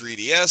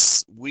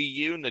 3DS, Wii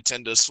U,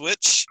 Nintendo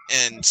Switch,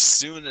 and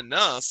soon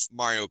enough,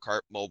 Mario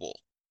Kart Mobile.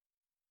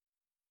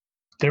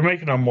 They're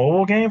making a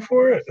mobile game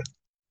for it?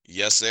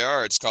 Yes, they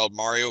are. It's called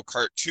Mario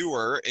Kart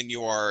Tour, and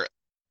you are,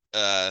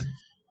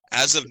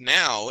 as of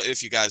now,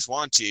 if you guys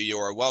want to, you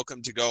are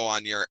welcome to go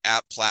on your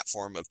app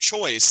platform of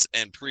choice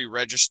and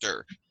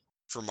pre-register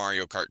for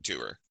Mario Kart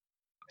Tour.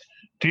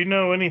 Do you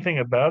know anything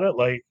about it?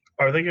 Like,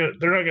 are they gonna?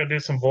 They're not gonna do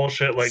some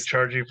bullshit like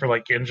charge you for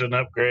like engine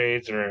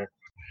upgrades or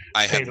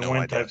I pay have to no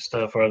win idea. type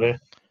stuff, are they?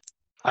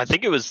 I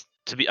think it was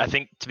to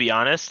be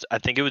honest, I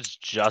think it was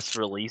just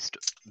released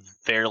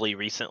fairly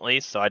recently,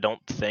 so I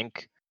don't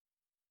think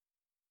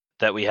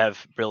that we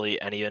have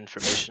really any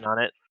information on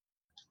it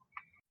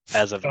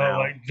as of now.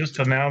 Like just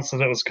announced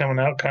that it was coming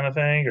out, kind of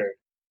thing, or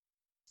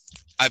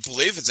I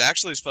believe it's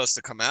actually supposed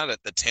to come out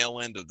at the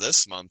tail end of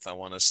this month, I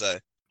want to say.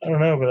 I don't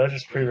know, but I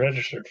just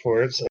pre-registered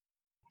for it, so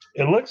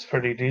it looks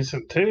pretty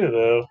decent too,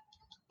 though.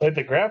 Like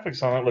the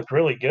graphics on it look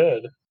really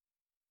good,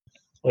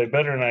 like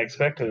better than I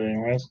expected,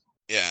 anyways.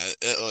 Yeah,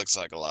 it looks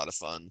like a lot of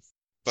fun.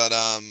 But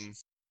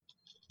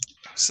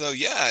so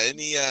yeah,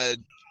 any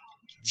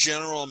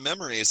general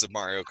memories of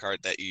Mario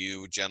Kart that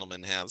you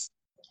gentlemen have?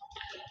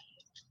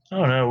 I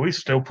don't know. We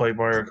still play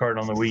Mario Kart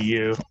on the Wii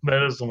U.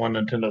 That is the one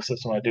Nintendo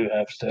system I do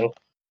have still.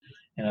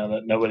 You know,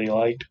 that nobody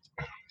liked.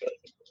 But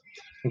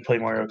we play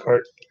Mario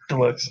Kart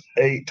Deluxe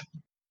 8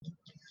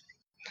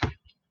 with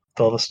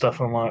all the stuff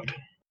unlocked.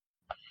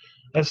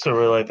 I still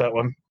really like that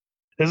one.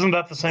 Isn't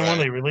that the same one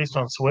Right. they released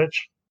on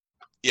Switch?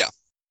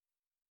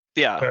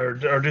 Yeah,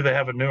 Or do they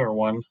have a newer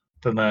one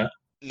than that?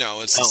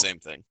 No, it's the No. same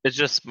thing. it's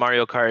just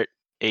Mario Kart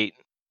 8.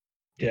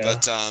 Yeah.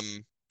 But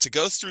to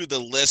go through the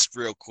list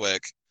real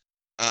quick,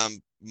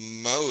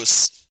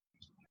 most,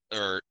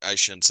 or I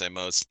shouldn't say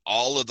most,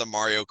 all of the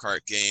Mario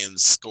Kart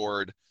games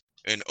scored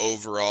an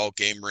overall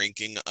game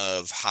ranking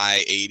of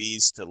high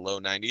 80s to low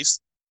 90s.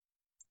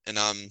 And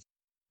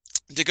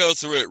to go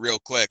through it real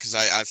quick, because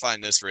I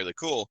find this really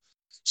cool,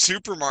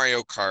 Super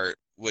Mario Kart,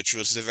 which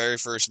was the very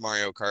first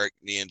Mario Kart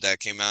game that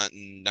came out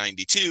in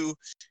 92,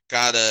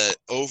 got a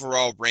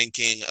overall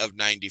ranking of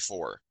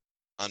 94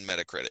 on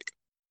Metacritic.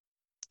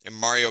 And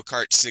Mario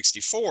Kart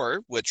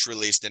 64, which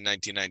released in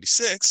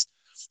 1996,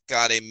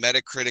 got a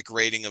Metacritic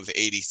rating of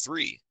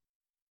 83.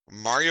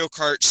 Mario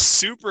Kart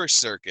Super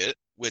Circuit,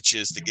 which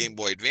is the Game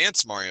Boy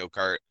Advance Mario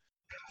Kart,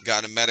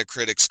 got a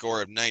Metacritic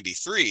score of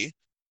 93.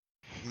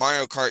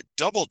 Mario Kart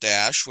Double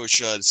Dash, which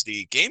was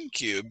the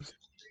GameCube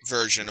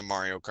version of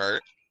Mario Kart,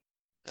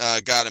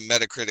 got a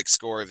Metacritic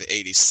score of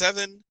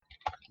 87.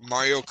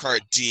 Mario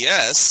Kart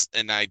DS,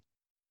 and I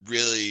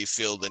really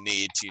feel the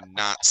need to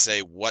not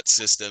say what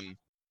system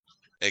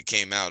it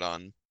came out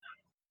on.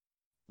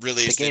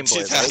 Released in Game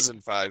Boy, right?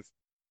 2005.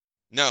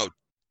 No,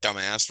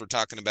 dumbass. We're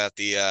talking about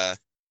the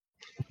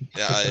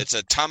it's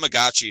a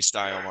Tamagotchi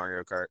style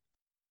Mario Kart.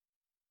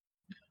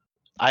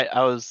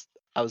 I was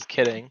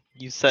kidding.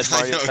 You said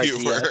Mario I know Kart you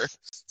DS.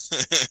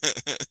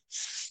 were.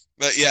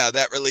 But yeah,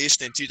 that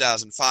released in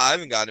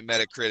 2005 and got a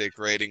Metacritic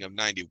rating of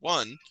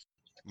 91.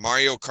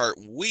 Mario Kart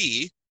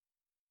Wii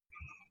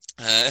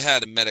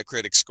had a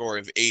Metacritic score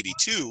of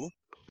 82.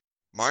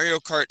 Mario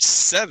Kart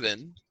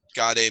 7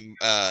 got a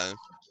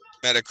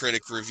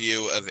Metacritic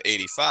review of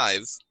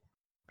 85.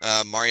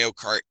 Mario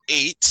Kart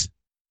 8,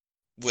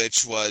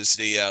 which was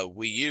the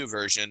Wii U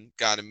version,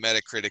 got a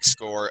Metacritic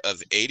score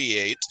of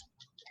 88.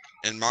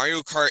 And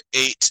Mario Kart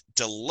 8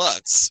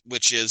 Deluxe,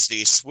 which is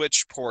the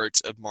Switch port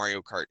of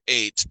Mario Kart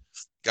 8,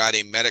 got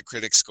a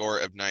Metacritic score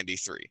of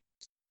 93.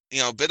 You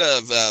know, a bit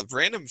of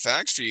random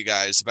facts for you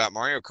guys about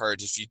Mario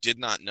Kart if you did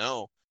not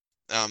know.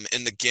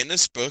 In the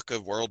Guinness Book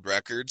of World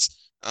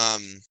Records,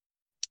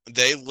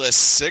 they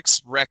list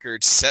 6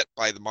 records set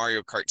by the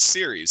Mario Kart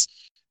series,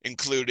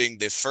 including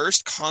the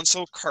first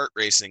console kart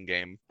racing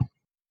game,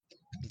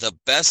 the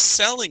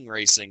best-selling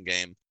racing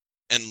game,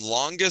 and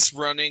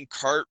longest-running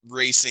kart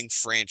racing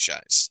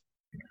franchise.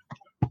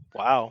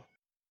 Wow.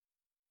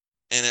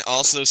 And it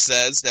also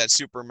says that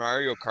Super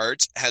Mario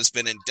Kart has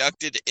been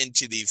inducted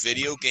into the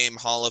Video Game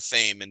Hall of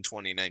Fame in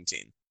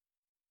 2019.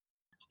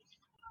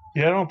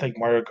 Yeah, I don't think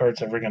Mario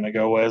Kart's ever going to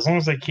go away. As long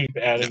as they keep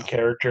adding No.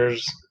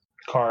 characters,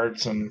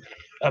 cards, and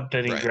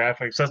updating Right.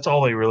 graphics, that's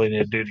all they really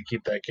need to do to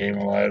keep that game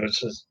alive. It's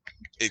just,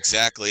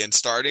 Exactly, and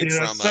starting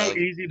from it's so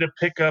easy to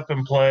pick up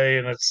and play,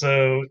 and it's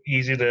so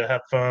easy to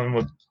have fun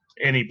with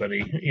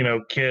anybody,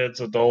 kids,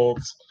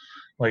 adults.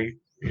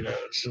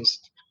 It's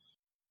just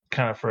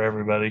kind of for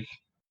everybody.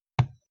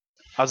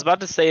 I was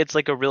about to say it's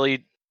like a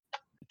really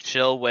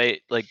chill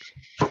way. Like,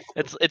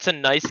 it's a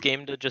nice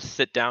game to just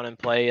sit down and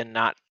play and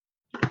not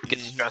get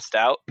stressed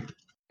out.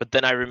 But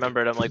then I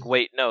remembered, I'm like,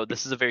 wait, no,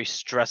 this is a very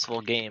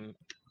stressful game.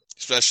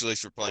 especially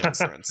if you're playing with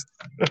friends.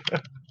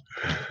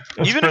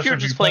 Even if you're Especially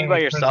just playing by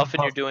with friends yourself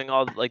and you're and doing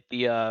all like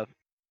the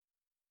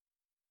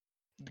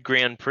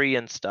Grand Prix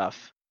and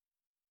stuff.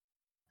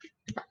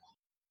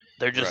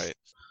 They're just Right.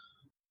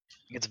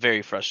 it's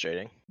very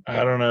frustrating.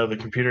 I don't know. The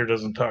computer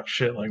doesn't talk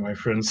shit like my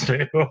friends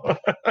do.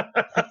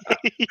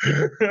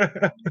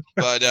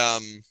 But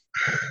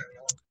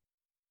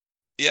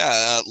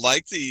yeah,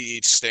 like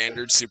the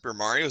standard Super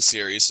Mario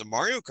series, the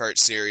Mario Kart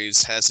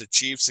series has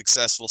achieved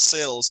successful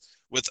sales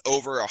with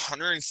over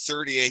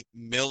 138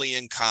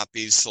 million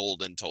copies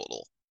sold in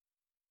total.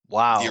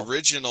 Wow. The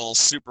original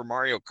Super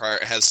Mario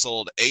Kart has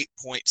sold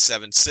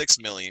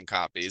 8.76 million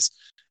copies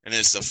and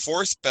is the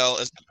fourth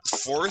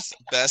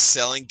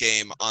best-selling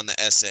game on the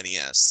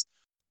SNES.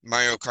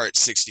 Mario Kart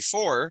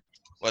 64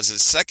 was the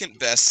second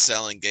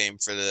best-selling game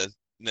for the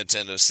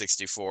Nintendo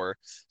 64,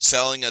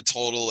 selling a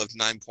total of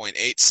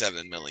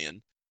 9.87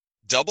 million.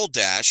 Double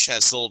Dash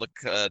has sold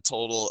a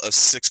total of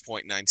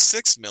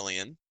 6.96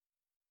 million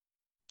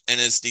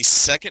and is the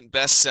second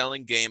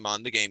best-selling game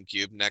on the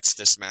GameCube next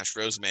to Smash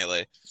Bros.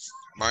 Melee.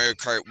 Mario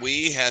Kart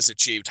Wii has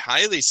achieved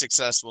highly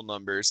successful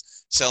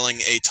numbers,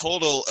 selling a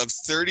total of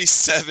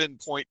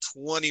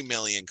 37.20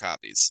 million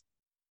copies.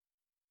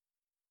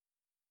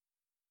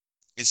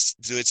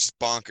 It's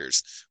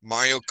bonkers.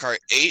 Mario Kart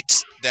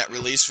 8 that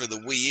released for the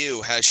Wii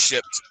U has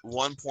shipped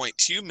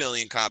 1.2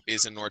 million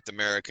copies in North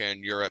America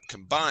and Europe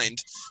combined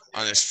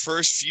on its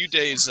first few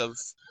days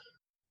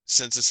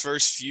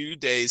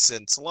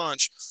since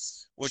launch,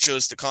 which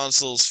was the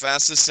console's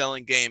fastest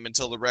selling game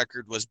until the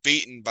record was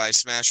beaten by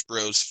Smash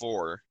Bros.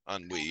 4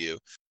 on Wii U.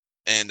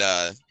 And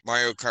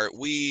Mario Kart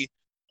Wii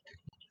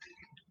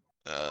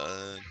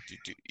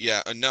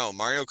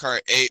Mario Kart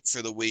 8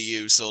 for the Wii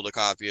U sold a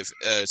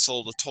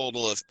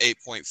total of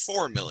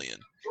 8.4 million.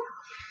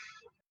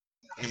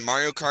 And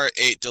Mario Kart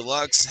 8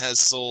 Deluxe has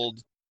sold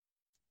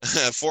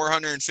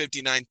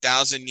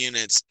 459,000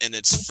 units in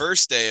its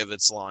first day of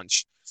its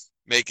launch,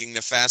 making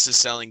the fastest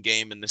selling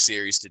game in the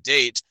series to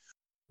date.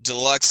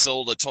 Deluxe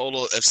sold a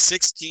total of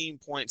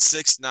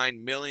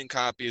 16.69 million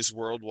copies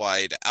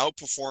worldwide,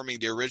 outperforming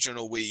the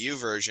original Wii U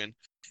version,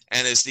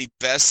 and is the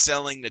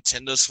best-selling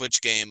Nintendo Switch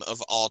game of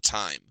all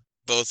time.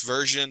 Both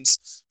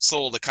versions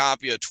sold a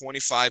copy of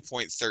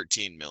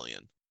 25.13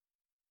 million.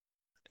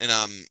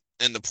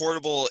 And the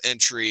portable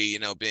entry,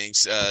 being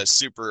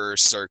Super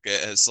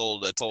Circuit, has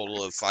sold a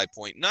total of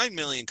 5.9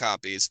 million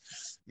copies,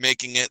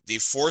 making it the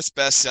fourth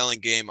best-selling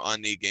game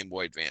on the Game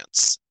Boy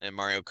Advance. And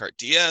Mario Kart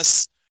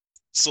DS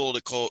sold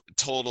a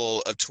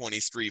total of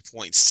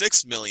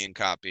 23.6 million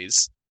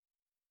copies.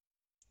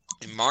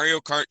 And Mario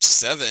Kart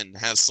 7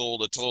 has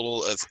sold a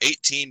total of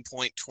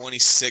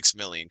 18.26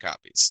 million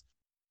copies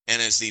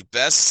and is the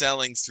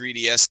best-selling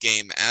 3DS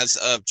game as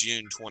of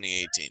June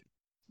 2018.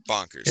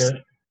 Bonkers. Yeah.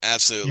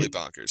 Absolutely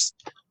bonkers.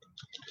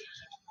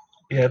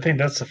 Yeah, I think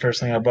that's the first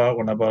thing I bought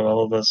when I bought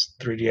all of those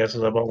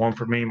 3DSs. I bought one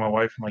for me, my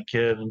wife, and my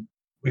kid, and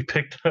we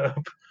picked up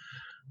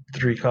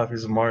 3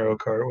 copies of Mario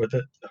Kart with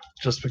it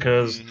just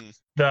because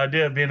the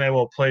idea of being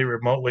able to play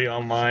remotely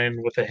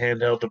online with a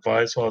handheld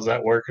device while I was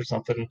at work or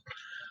something.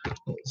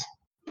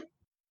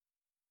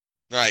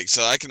 Right,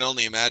 so I can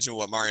only imagine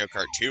what Mario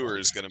Kart Tour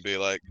is going to be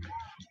like.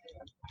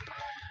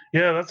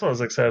 Yeah, that's what I was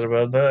excited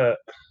about that.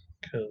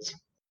 Because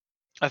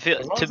I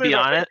feel, to be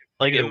honest,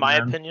 like in my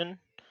opinion,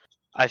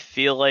 I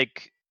feel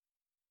like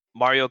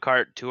Mario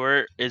Kart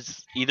Tour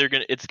is either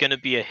gonna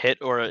be a hit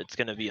or it's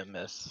gonna be a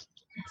miss.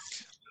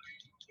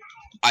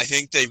 I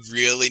think they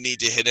really need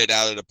to hit it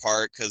out of the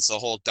park because the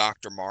whole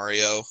Dr.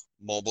 Mario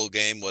mobile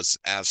game was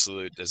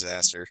absolute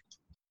disaster.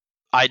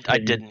 I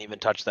didn't even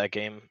touch that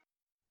game.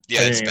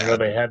 Yeah, it's bad.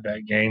 They had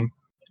that game.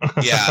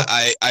 Yeah,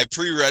 I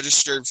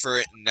pre-registered for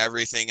it and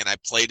everything, and I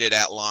played it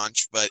at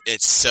launch, but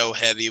it's so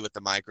heavy with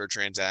the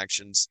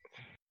microtransactions.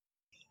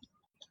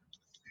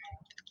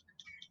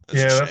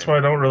 That's why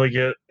I don't really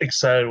get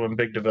excited when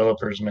big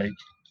developers make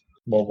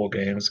mobile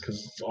games,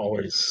 because it's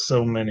always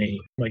so many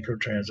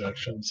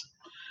microtransactions.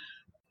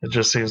 It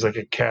just seems like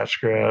a cash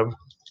grab.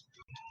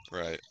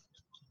 Right.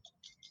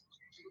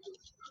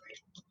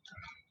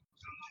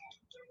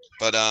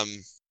 But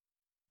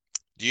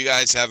do you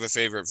guys have a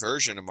favorite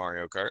version of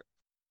Mario Kart?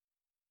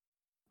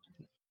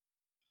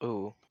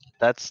 Ooh,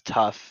 that's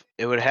tough.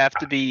 It would have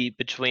to be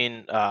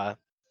between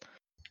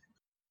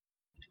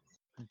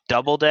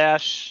Double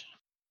Dash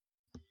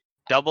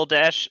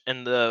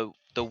and the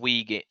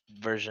Wii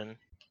version.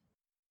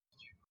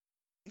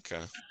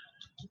 Okay.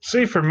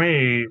 See, for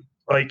me,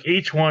 like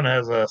each one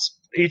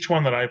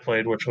that I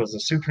played, which was the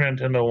Super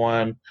Nintendo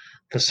one,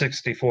 the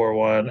 64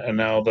 one, and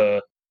now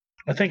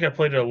I think I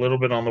played it a little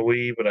bit on the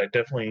Wii, but I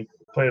definitely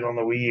played on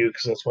the Wii U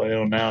because that's what I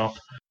own now.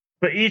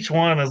 But each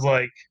one is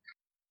like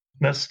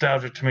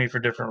nostalgic to me for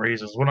different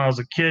reasons. When I was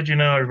a kid,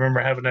 I remember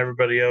having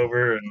everybody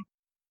over and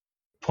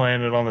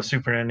playing it on the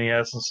Super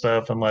NES and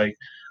stuff. And like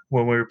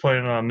when we were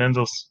playing it on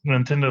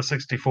Nintendo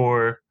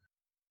 64,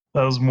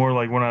 that was more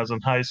like when I was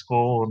in high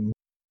school and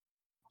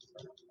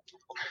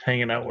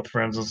hanging out with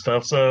friends and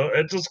stuff. So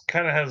it just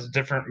kind of has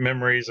different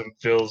memories and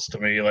feels to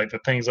me, like the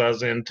things I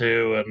was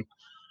into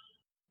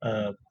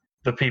and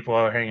the people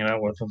I was hanging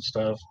out with and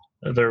stuff.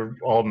 They're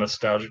all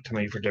nostalgic to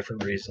me for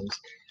different reasons.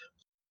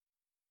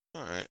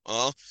 All right.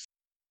 Well,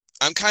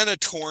 I'm kind of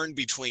torn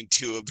between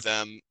two of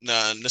them.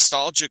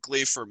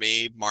 Nostalgically for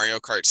me, Mario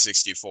Kart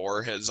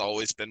 64 has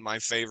always been my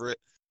favorite.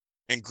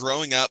 And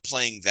growing up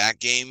playing that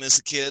game as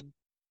a kid,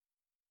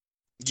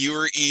 you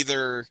were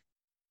either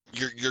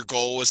your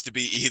goal was to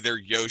be either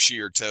Yoshi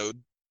or Toad.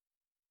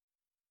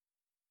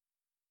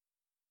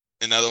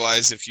 And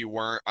otherwise, if you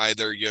weren't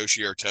either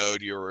Yoshi or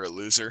Toad, you were a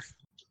loser.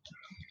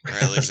 Or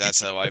at least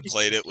that's how I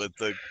played it with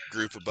the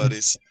group of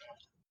buddies.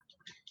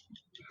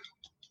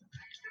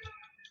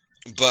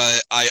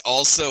 But I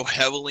also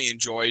heavily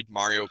enjoyed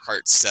Mario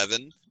Kart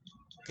 7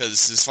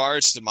 because, as far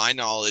as to my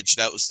knowledge,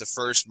 that was the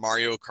first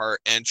Mario Kart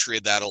entry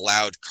that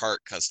allowed kart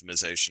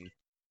customization.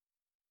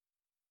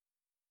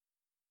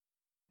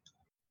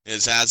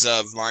 As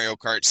of Mario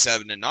Kart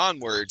 7 and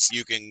onwards,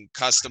 you can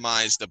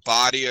customize the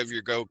body of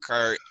your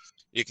go-kart,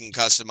 you can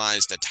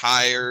customize the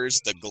tires,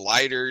 the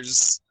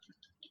gliders.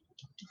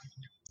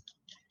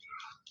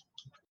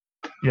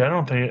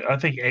 Yeah, I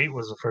think 8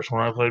 was the first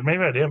one I played.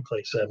 Maybe I didn't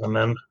play 7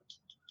 then.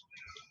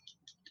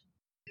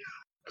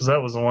 Because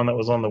that was the one that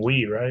was on the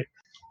Wii, right?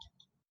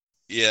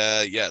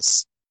 Yeah,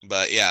 yes.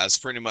 But yeah, it's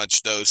pretty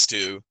much those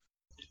two.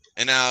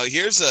 And now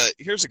here's a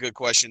good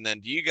question then.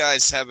 Do you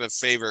guys have a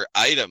favorite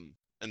item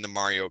in the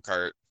Mario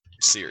Kart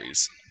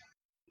series?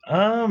 I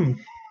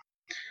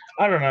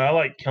don't know. I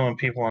like killing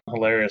people in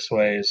hilarious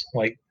ways.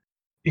 Like,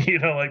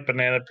 like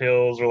banana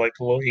peels or like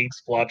little ink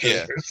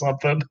splotches or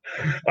something.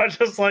 I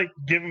just like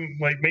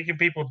making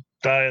people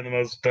die in the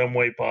most dumb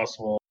way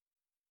possible.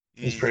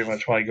 Is pretty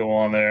much why I go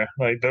on there.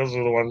 Like, those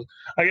are the ones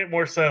I get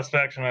more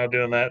satisfaction out of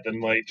doing that than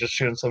like just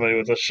shooting somebody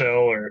with a shell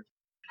or,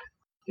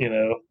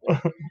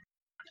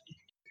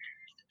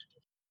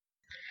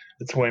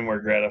 it's way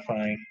more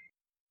gratifying.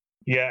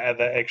 Yeah, add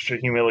that extra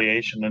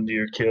humiliation into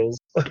your kills.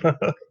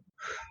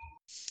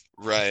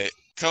 Right.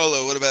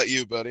 Colo, what about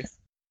you, buddy?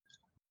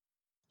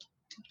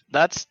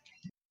 That's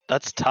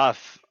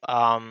tough.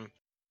 I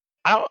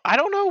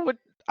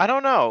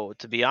don't know,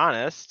 to be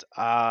honest.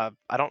 I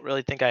don't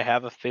really think I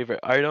have a favorite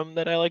item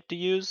that I like to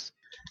use.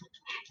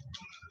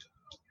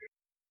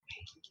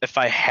 If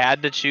I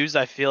had to choose,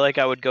 I feel like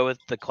I would go with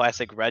the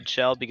classic red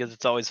shell because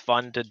it's always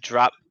fun to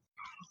drop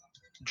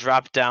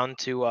down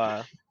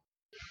to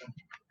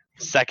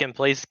second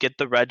place, get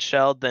the red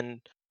shell,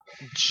 then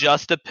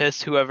just to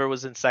piss whoever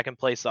was in second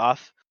place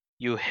off,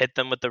 you hit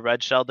them with the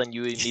red shell, then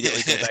you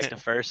immediately go back to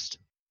first.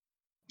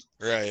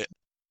 Right.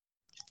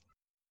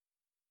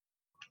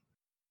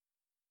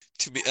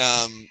 To be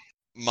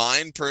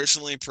mine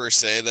personally per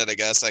se that I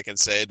guess I can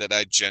say that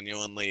I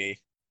genuinely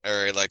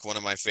or like one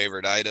of my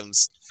favorite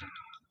items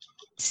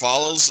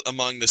follows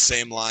among the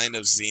same line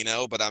of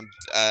Xeno, but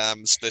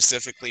I'm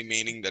specifically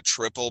meaning the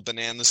triple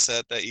banana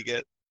set that you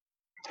get.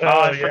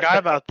 Oh, I forgot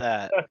about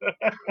that.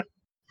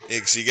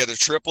 So you get a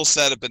triple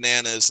set of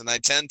bananas, and I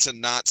tend to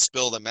not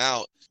spill them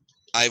out.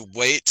 I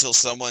wait till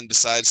someone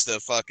decides to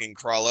fucking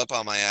crawl up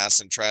on my ass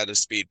and try to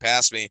speed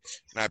past me,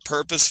 and I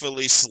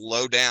purposefully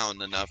slow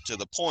down enough to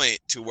the point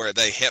to where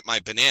they hit my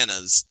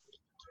bananas,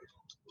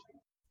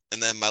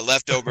 and then my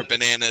leftover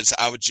bananas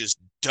I would just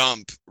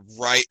dump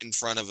right in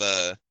front of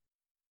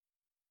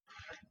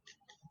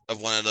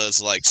one of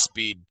those like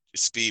speed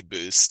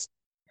boosts.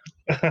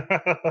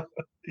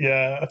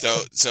 Yeah.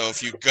 So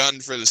if you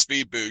gun for the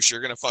speed boost, you're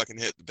gonna fucking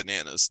hit the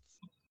bananas.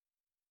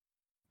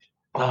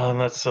 Oh,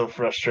 and that's so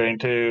frustrating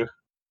too.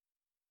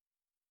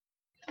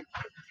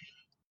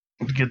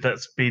 Get that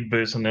speed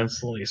boost and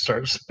instantly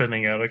start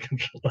spinning out of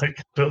control, like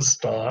just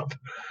stop.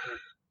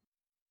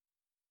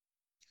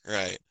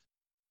 Right.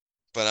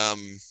 But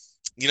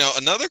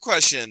another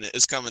question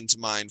is coming to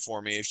mind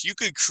for me. If you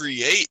could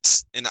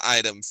create an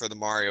item for the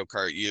Mario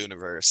Kart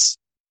universe,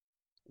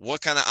 what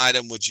kind of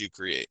item would you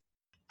create?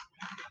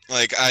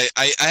 Like, I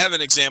have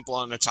an example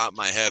on the top of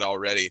my head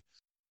already.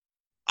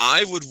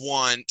 I would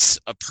want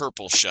a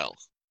purple shell.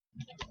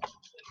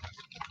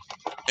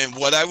 And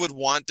what I would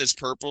want this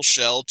purple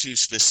shell to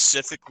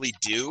specifically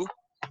do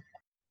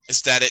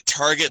is that it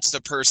targets the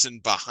person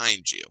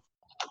behind you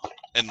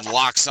and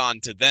locks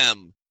onto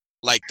them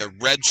like the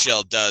red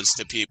shell does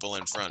to people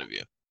in front of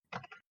you.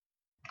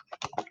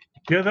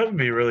 Yeah, that would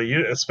be really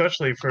useful,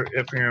 especially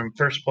if you're in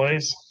first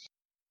place.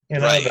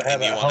 Right, to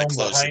have and you want to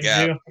close the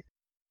gap. You.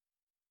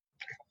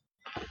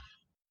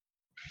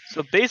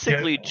 So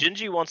basically,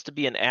 Gingy wants to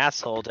be an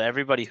asshole to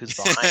everybody who's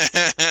behind.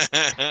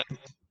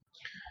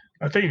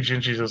 I think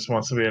Gingy just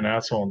wants to be an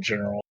asshole in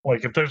general.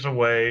 Like, if there's a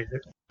way,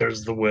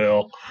 there's the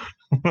will.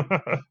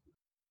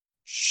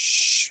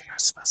 Shh, you're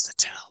not supposed to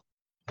tell.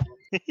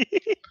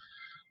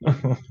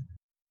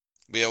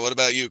 Yeah, what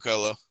about you,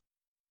 Colo?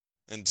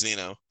 And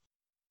Xeno?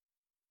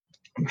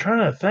 I'm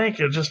trying to think.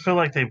 I just feel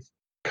like they've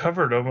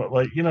covered them.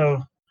 Like,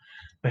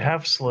 they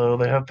have slow.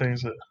 They have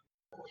things that...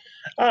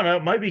 I don't know.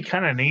 It might be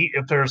kind of neat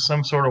if there's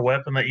some sort of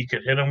weapon that you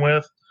could hit them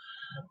with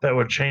that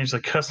would change the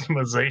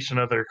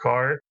customization of their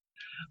cart.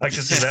 I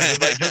could see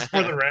that, like, just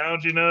for the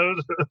round,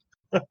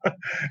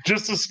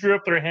 just to screw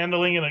up their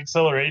handling and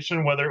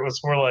acceleration, whether it was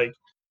for like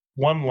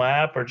one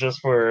lap or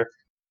just for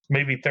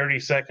maybe 30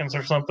 seconds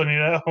or something,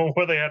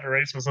 where they had to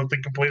race with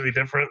something completely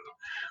different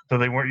that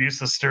they weren't used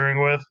to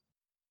steering with.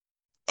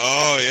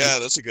 Oh yeah,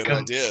 that's a good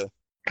Cause- idea.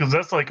 Because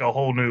that's like a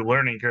whole new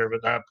learning curve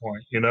at that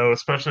point,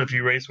 especially if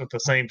you race with the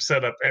same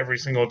setup every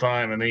single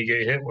time and then you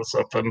get hit with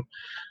something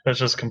that's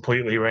just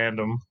completely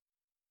random.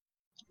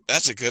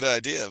 That's a good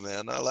idea,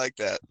 man. I like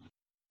that.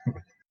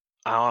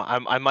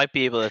 I might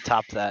be able to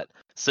top that.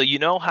 So you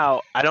know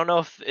how I don't know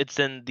if it's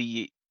in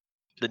the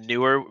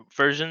newer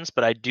versions,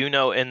 but I do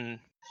know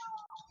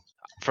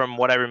from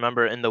what I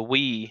remember in the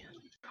Wii,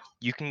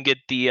 you can get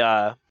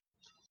the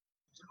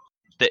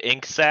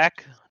ink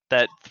sac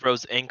that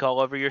throws ink all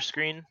over your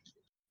screen.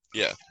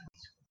 Yeah.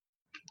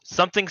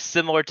 Something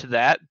similar to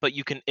that, but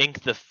you can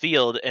ink the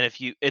field, and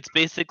it's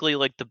basically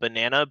like the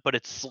banana, but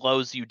it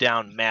slows you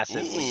down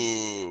massively.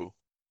 Ooh.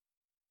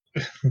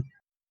 Is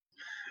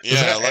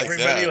Yeah, that I like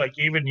everybody, that. like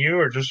even you,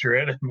 or just your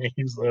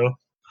enemies though?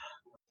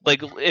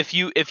 Like if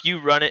you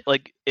run it,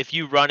 like if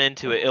you run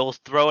into it, it'll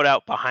throw it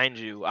out behind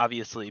you,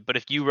 obviously. But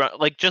if you run,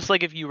 like just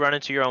like if you run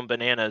into your own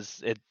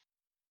bananas,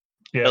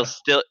 Yeah,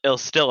 it'll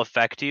still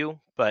affect you,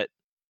 but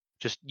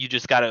you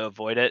just got to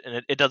avoid it,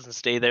 and it doesn't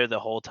stay there the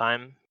whole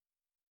time.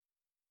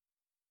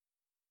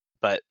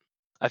 But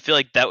I feel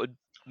like that would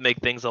make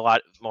things a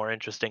lot more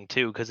interesting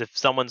too, because if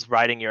someone's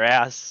riding your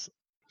ass,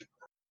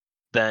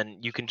 then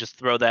you can just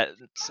throw that,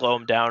 slow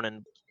them down,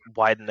 and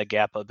widen the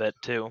gap a bit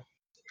too.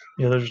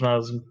 yeah. There's not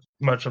as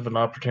much of an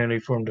opportunity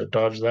for him to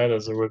dodge that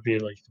as there would be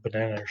like the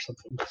banana or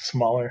something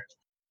smaller.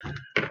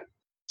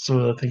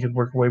 So I think it'd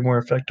work way more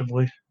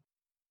effectively.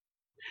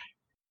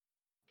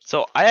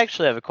 So I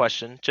actually have a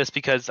question, just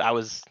because I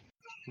was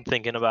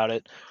thinking about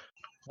it.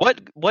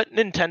 What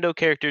Nintendo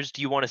characters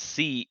do you want to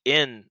see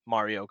in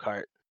Mario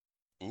Kart?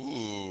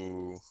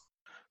 Ooh.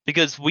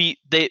 Because with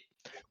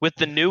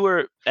the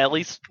newer, at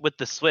least with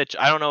the Switch,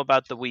 I don't know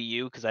about the Wii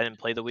U because I didn't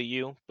play the Wii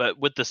U, but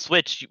with the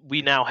Switch,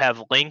 we now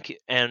have Link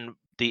and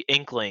the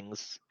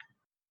Inklings.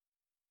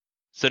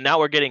 So now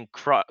we're getting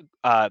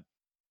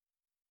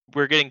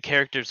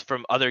characters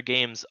from other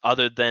games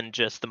other than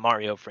just the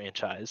Mario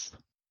franchise.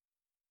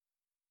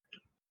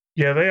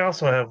 Yeah, they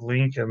also have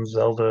Link and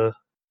Zelda,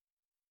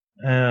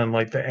 and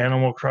like the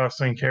Animal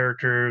Crossing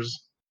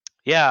characters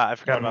Yeah, I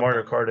forgot on about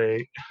Mario them. Kart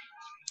 8.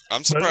 I'm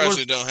But it surprised was-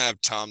 we don't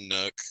have Tom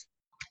Nook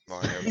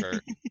Mario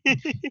Kart.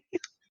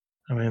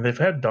 I mean, they've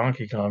had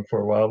Donkey Kong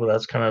for a while, but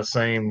that's kind of the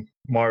same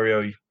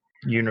Mario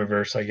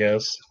universe, I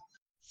guess.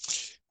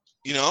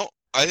 You know,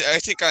 I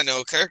think I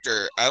know a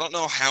character. I don't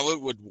know how it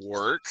would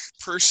work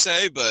per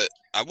se, but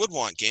I would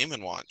want Game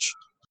 & Watch.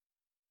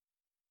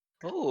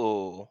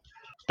 Oh,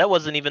 that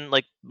wasn't even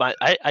like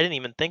I didn't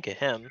even think of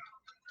him.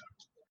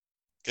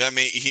 I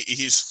mean,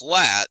 he's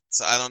flat,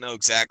 so I don't know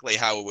exactly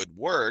how it would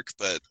work,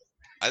 but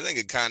I think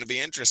it'd kind of be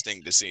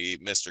interesting to see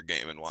Mr.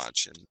 Game &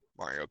 Watch in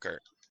Mario Kart.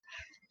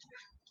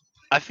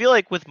 I feel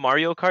like with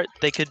Mario Kart,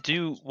 they could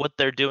do what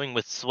they're doing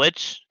with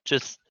Switch,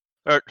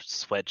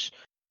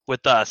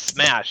 with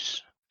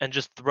Smash, and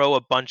just throw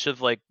a bunch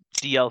of like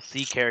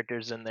DLC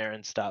characters in there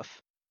and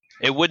stuff.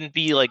 It wouldn't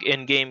be like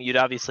in game; you'd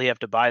obviously have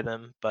to buy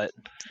them, but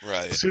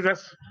Right. See,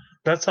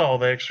 that's how all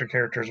the extra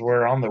characters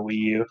were on the Wii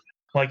U.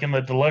 Like in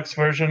the deluxe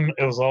version,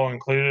 it was all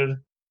included.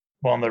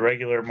 While on the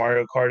regular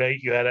Mario Kart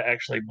 8, you had to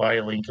actually buy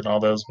Link and all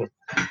those. But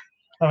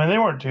I mean, they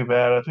weren't too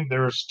bad. I think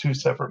there was 2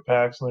 separate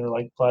packs, and they were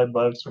like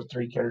 $5 for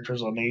 3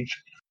 characters on each,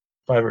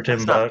 $5 or $10.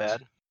 that's not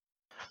bad.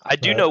 I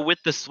do But- know with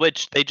the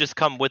Switch, they just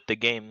come with the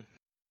game.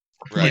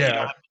 Right. You Yeah.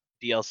 don't have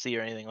DLC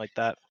or anything like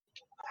that.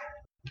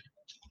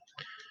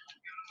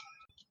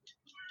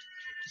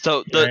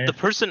 So Right. the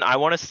person I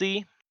want to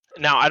see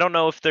now, I don't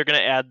know if they're gonna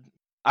add.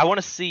 I want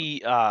to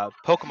see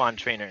Pokemon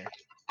Trainer.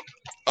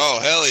 Oh,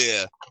 hell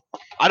yeah.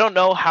 I don't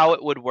know how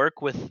it would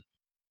work with,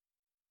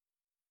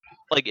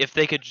 like, if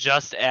they could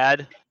just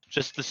add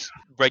just this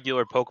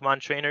regular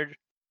Pokemon Trainer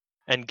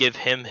and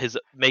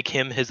make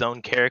him his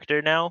own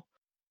character now,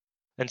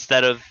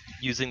 instead of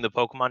using the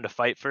Pokemon to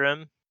fight for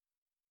him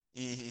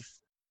hmm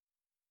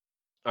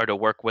or to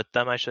work with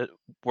them. I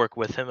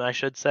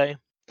should say.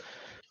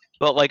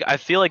 But like, I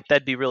feel like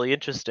that'd be really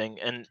interesting,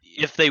 and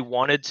if they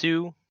wanted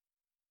to,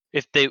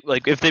 if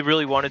they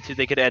really wanted to,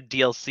 they could add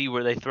DLC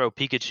where they throw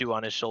Pikachu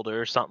on his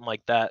shoulder or something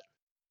like that.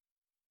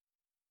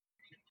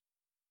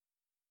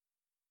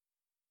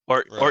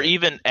 Or Right.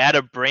 even add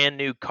a brand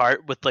new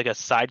cart with like a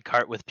side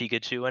cart with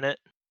Pikachu in it.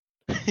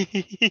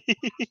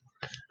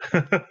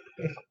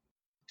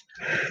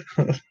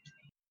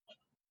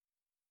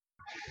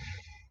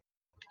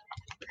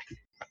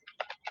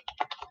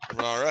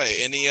 All right.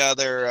 Any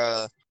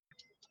other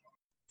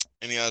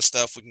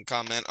stuff we can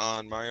comment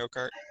on Mario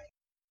Kart?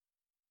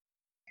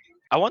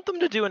 I want them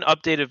to do an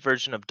updated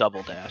version of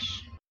Double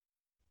Dash,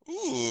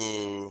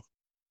 Ooh.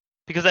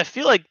 because I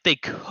feel like they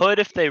could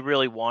if they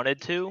really wanted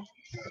to,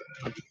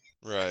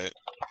 Right.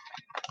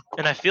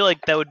 and I feel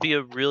like that would be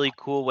a really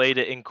cool way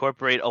to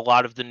incorporate a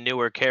lot of the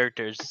newer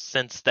characters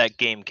since that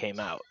game came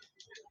out.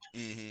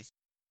 hmm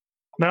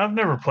No, I've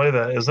never played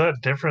that. Is that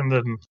different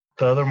than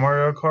the other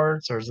Mario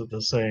Karts, or is it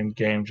the same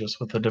game just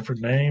with a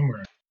different name?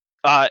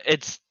 Or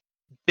It's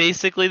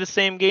basically the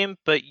same game,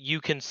 but you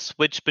can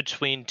switch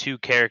between two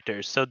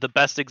characters. So the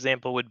best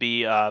example would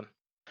be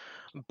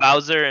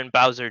Bowser and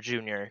Bowser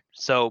Jr.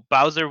 So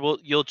Bowser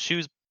you'll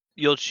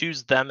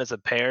choose them as a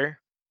pair.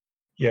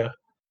 Yeah.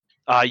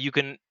 You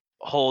can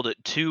hold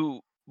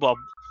two. Well,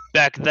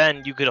 back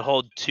then you could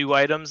hold 2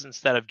 items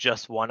instead of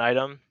just 1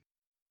 item,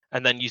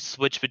 and then you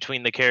switch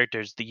between the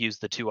characters to use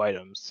the 2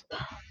 items.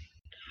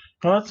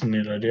 Oh, that's a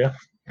neat idea.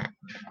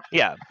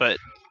 Yeah, but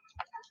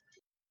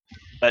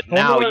I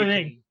now wonder you why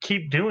they can.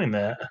 keep doing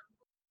that.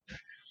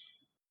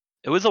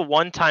 It was a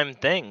one-time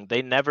thing.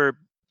 They never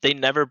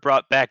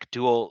brought back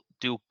dual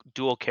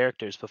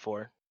characters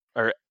before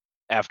or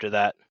after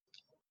that.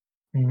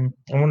 I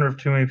wonder if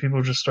too many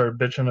people just started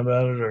bitching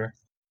about it, or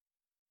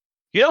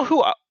You know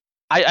who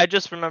I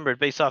just remembered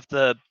based off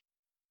the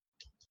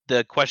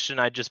question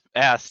I just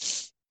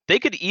asked. They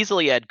could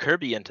easily add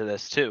Kirby into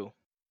this too.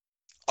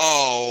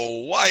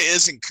 Oh, why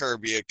isn't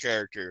Kirby a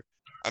character?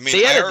 I mean,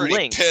 They I added already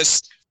Link.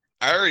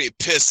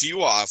 pissed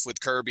you off with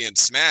Kirby and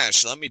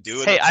Smash. Let me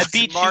do it. Hey, in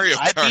fucking Mario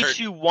Kart. I beat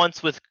you once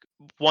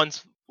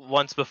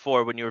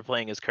before when you were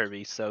playing as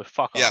Kirby. So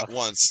fuck Yeah, off.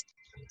 once.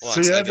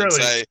 See, I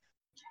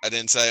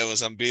didn't say it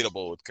was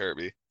unbeatable with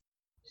Kirby.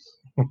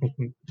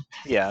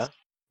 Yeah,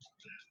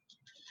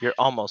 you're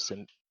almost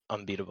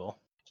unbeatable.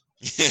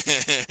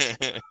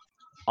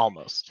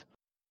 Almost.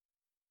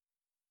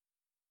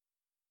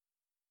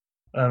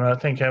 And I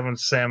think having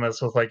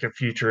Samus with like a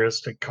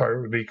futuristic cart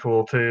would be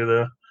cool too,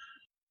 though.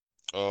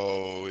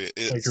 Oh, Like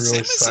a really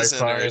Samus is in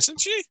sci-fi. there, isn't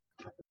she?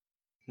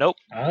 Nope.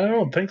 I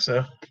don't think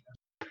so.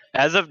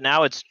 As of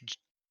now, it's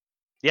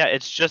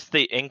just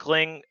the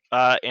Inkling,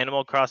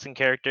 Animal Crossing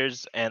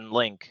characters, and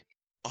Link.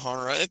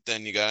 All right,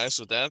 then, you guys.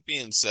 With that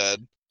being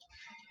said,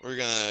 we're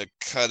gonna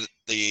cut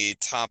the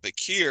topic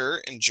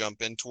here and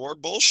jump into our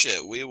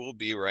bullshit. We will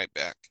be right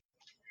back.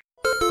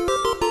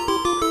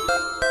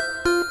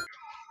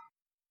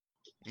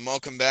 And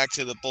welcome back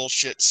to the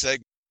bullshit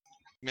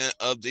segment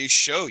of the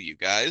show, you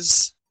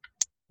guys.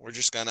 We're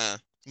just gonna.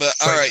 But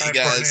It's all like right, time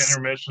you for an guys.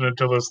 intermission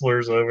until this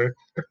lure's over.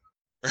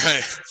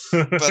 Right.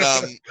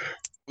 But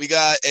we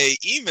got a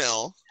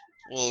email.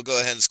 We'll go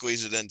ahead and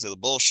squeeze it into the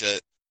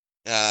bullshit.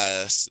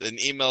 An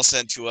email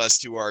sent to us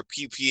to our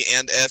PP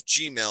and F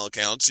Gmail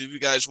accounts. If you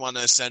guys want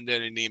to send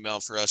in an email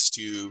for us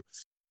to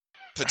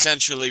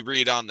potentially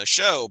read on the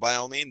show, by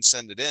all means,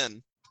 send it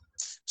in.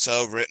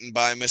 So, written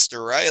by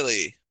Mr.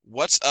 Riley.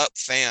 What's up,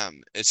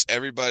 fam? It's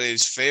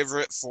everybody's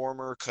favorite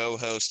former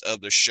co-host of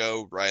the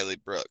show, Riley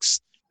Brooks.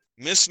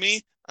 Miss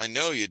me? I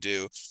know you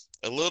do.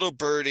 A little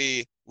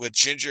birdie with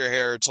ginger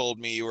hair told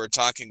me you were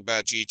talking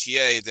about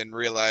GTA, then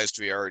realized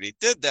we already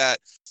did that,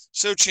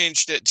 so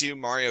changed it to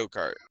Mario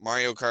Kart.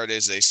 Mario Kart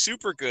is a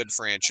super good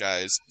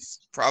franchise.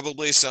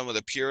 Probably some of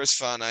the purest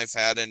fun I've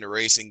had in a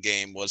racing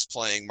game was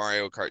playing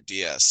Mario Kart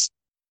DS.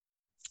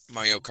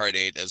 Mario Kart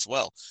 8 as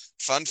well.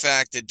 Fun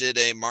fact, I did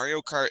a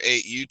Mario Kart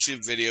 8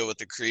 YouTube video with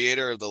the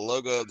creator of the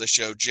logo of the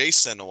show,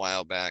 Jason, a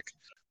while back.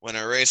 When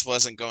a race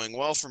wasn't going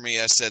well for me,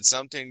 I said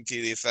something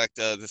to the effect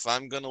of, if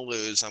I'm going to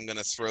lose, I'm going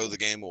to throw the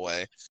game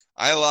away.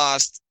 I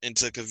lost and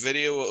took a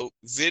video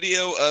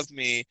of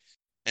me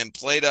and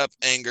played up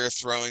anger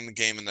throwing the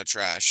game in the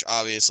trash,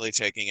 obviously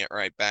taking it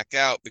right back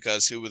out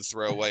because who would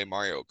throw away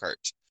Mario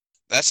Kart?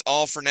 That's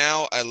all for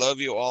now. I love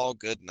you all.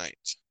 Good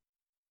night.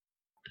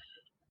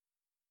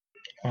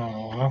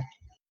 Aww.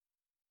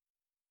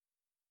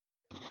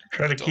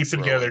 Try to Don't keep it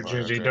throw together, away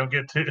Mario Gingy.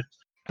 Kart.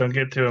 Don't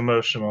get too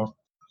emotional.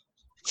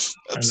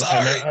 I'm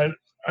sorry.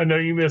 I know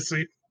you miss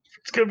me.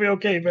 It's gonna be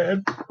okay,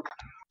 man.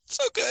 It's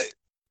okay.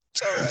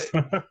 It's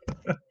all right.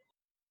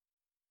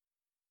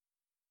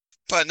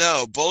 But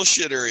no,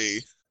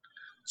 bullshittery.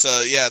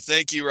 So yeah,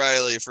 thank you,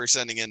 Riley, for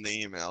sending in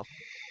the email.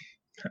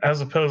 As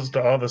opposed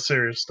to all the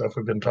serious stuff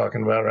we've been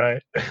talking about,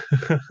 right?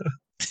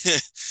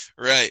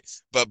 Right.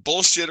 But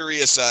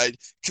bullshittery aside,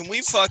 can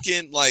we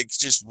fucking like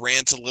just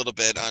rant a little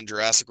bit on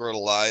Jurassic World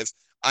Alive?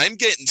 I'm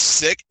getting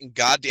sick and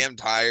goddamn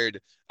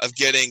tired of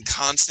getting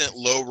constant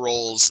low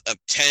rolls of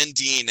 10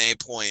 DNA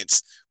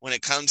points when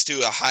it comes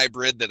to a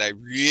hybrid that I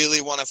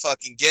really want to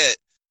fucking get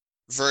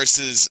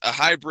versus a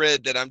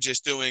hybrid that I'm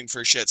just doing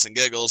for shits and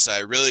giggles that I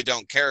really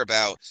don't care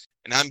about,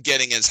 and I'm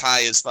getting as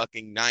high as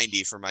fucking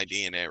 90 for my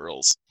DNA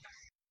rolls.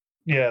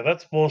 Yeah,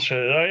 that's bullshit.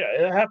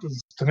 It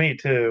happens to me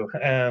too,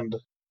 and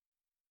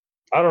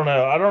I don't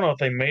know. I don't know if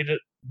they made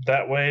it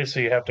that way so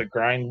you have to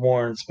grind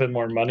more and spend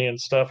more money and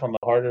stuff on the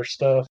harder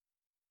stuff.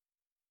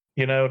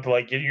 You know, to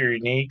like get your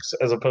uniques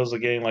as opposed to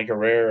getting like a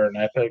rare or an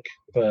epic.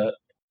 But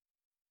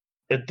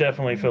it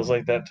definitely feels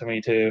like that to me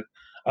too.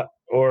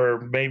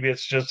 Or maybe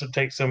it's just it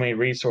takes so many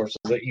resources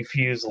that you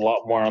fuse a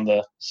lot more on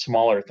the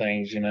smaller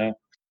things, you know?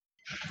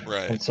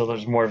 Right. And so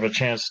there's more of a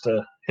chance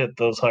to hit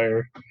those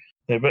higher.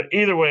 But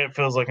either way, it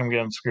feels like I'm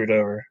getting screwed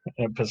over,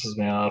 and it pisses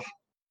me off.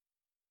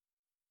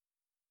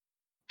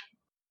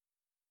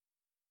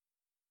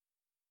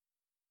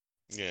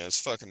 Yeah, it's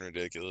fucking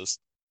ridiculous.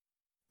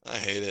 I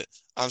hate it.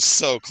 I'm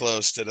so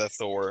close to the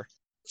Thor.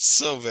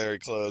 So very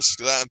close.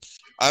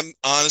 I'm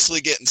honestly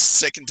getting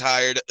sick and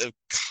tired of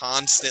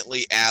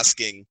constantly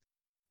asking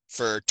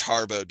for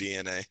Tarbo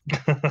DNA.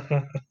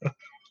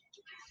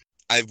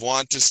 I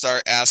want to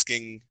start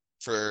asking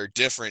for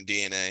different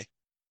DNA.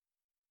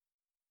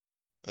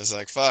 I was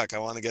like, fuck, I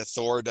want to get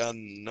Thor done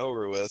and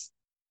over with.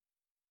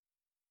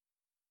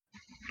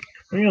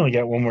 We only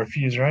got one more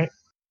fuse, right?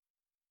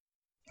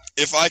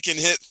 If I can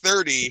hit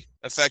 30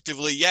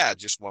 effectively, yeah,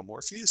 just one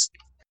more fuse.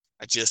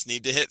 I just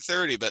need to hit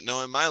 30, but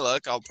knowing my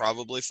luck, I'll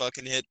probably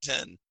fucking hit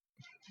 10.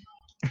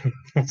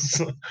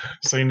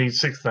 So you need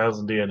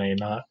 6,000 DNA,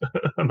 not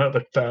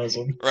another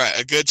 1,000. Right,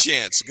 a good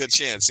chance,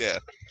 yeah.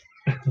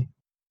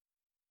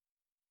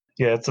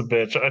 Yeah, it's a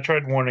bitch. I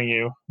tried warning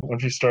you when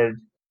you started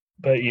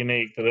that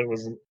unique that it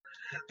was.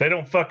 They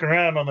don't fuck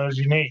around on those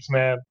uniques,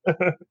 man.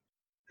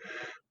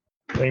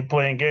 They ain't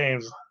playing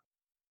games.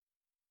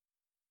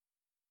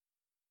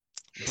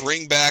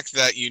 Bring back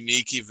that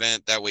unique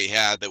event that we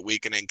had that we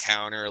can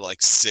encounter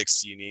like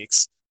 6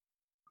 uniques.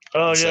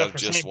 Oh instead yeah, of for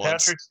just St.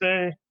 once. Patrick's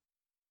Day.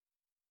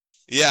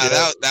 Yeah,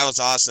 Yeah. that was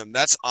awesome.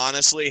 That's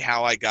honestly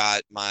how I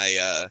got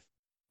my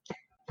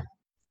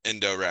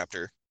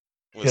Indoraptor.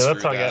 Yeah,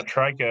 that's how I got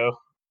Trico.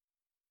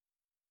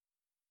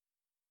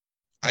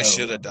 I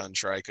should have done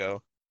Trico.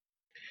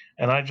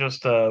 And I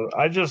just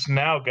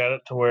now got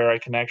it to where I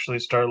can actually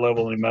start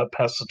leveling up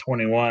past the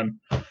 21,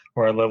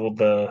 where I leveled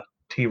the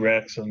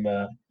T-Rex and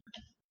the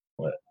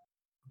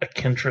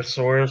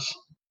Akintrosaurus,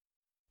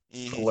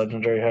 the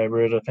legendary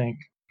hybrid, I think.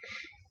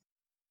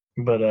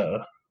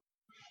 But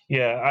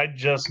yeah, I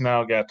just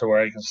now got to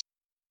where I can start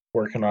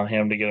working on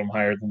him to get him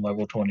higher than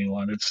level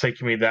 21. It's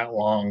taken me that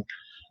long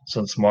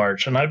since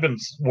March, and I've been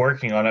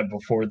working on it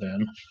before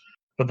then,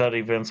 but that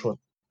event's what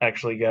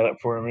actually got it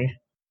for me,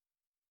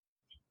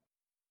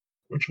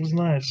 which was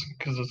nice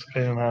because it's a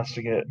pain in the ass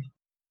to get.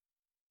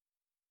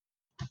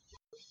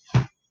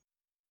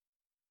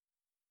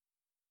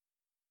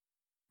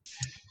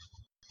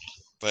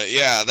 But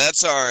yeah,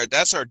 that's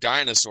our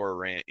dinosaur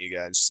rant, you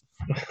guys.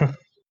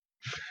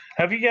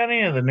 Have you got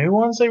any of the new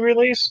ones they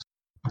released?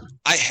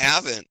 I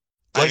haven't.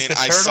 Like I mean, the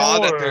I saw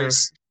turtle, that or-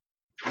 there's.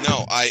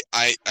 No,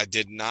 I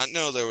did not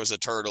know there was a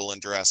turtle in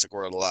Jurassic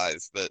World Alive,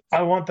 but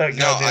I want that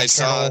No, goddamn I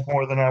saw turtle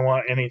more than I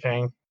want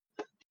anything.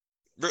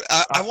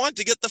 I want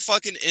to get the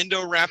fucking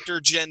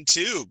Indoraptor Gen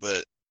 2,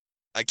 but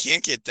I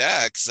can't get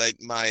that because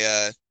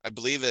I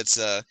believe it's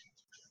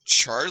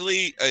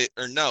Charlie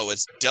or no,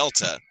 it's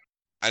Delta.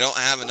 I don't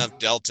have enough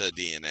Delta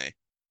DNA.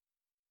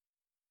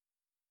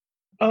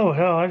 Oh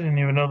hell, I didn't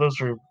even know those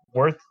were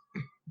worth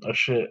a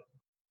shit.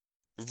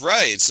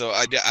 Right, so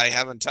I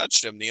haven't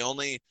touched them. The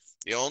only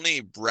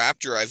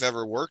Raptor I've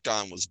ever worked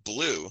on was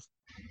Blue.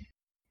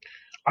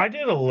 I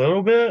did a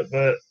little bit,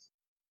 but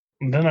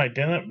then I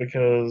didn't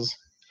because.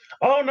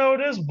 Oh no,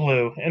 it is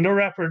blue.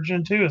 Indoraptor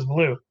Gen 2 is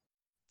blue.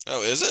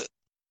 Oh, is it?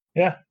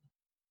 Yeah.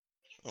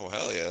 Oh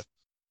hell yeah.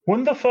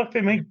 When the fuck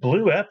they make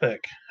blue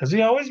epic? Has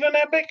he always been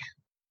epic?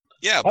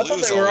 Yeah, I thought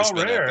Blue's they were always all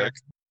been rare. epic.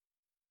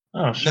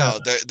 Oh shit. No,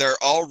 they're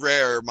all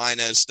rare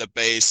minus the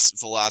base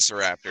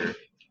Velociraptor.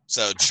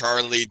 So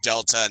Charlie,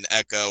 Delta, and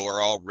Echo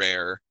are all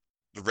rare.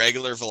 The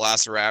regular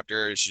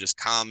Velociraptor is just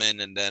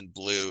common, and then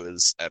Blue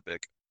is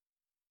epic.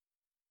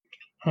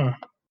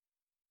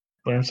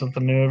 Learn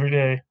something new every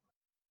day.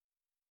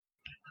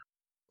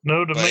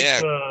 No, to But make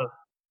yeah. the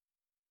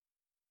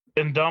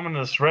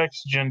Indominus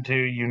Rex Gen 2,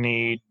 you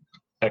need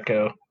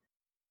Echo.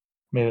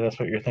 Maybe that's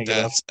what you're thinking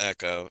of. That's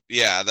Echo.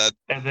 Yeah, that.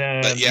 And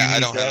then But yeah, you I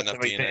need don't have that enough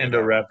to make the DNA, though.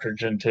 Indoraptor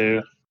Gen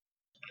 2.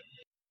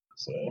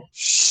 So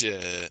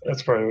Shit.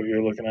 that's probably what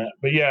you're looking at.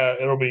 But yeah,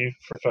 it'll be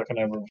for fucking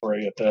ever before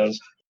I get those.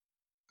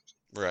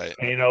 Right.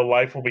 And, you know,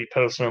 Life will be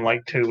posting in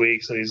like 2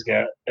 weeks that he's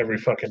got every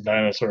fucking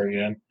dinosaur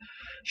again.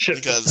 Shit.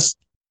 Because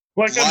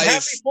like, I'm happy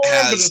Life for him,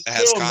 but has it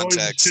still annoys the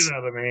context. shit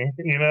out of me,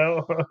 you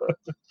know?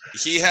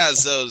 he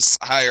has those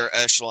higher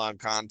echelon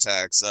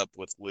contacts up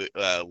with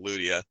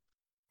Ludia.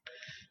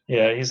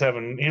 Yeah, he's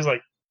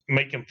like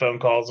making phone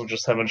calls and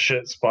just having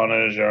shit spawn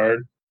in his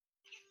yard.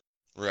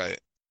 Right.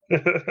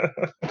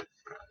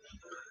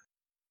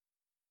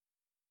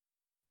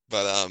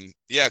 But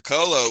yeah,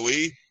 Colo,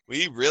 we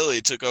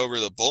really took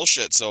over the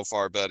bullshit so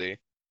far, buddy.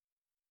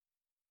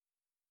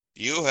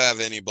 Do you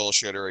have any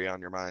bullshittery on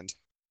your mind?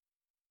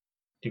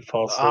 Do you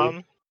fall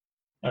asleep?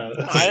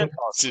 I didn't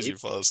fall Did you asleep.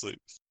 fall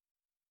asleep?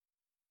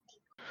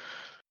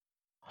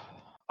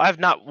 I have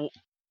not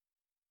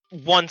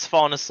once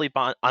fallen asleep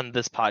on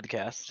this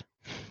podcast.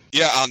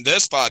 Yeah, on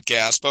this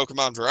podcast,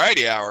 Pokemon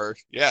Variety Hour.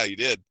 Yeah, you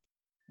did.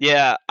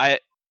 Yeah, I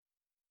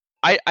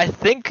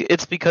think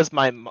it's because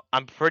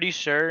I'm pretty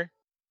sure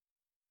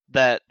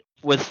that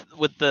with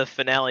the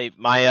finale,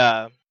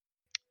 my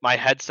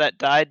headset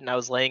died and I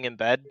was laying in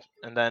bed,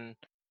 and then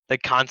the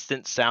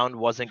constant sound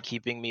wasn't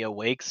keeping me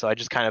awake, so I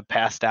just kind of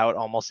passed out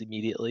almost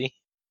immediately.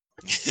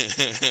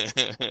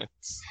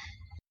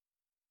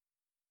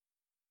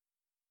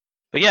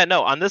 But yeah,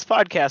 no, on this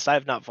podcast I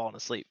have not fallen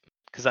asleep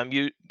because I'm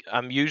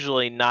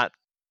usually not.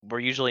 We're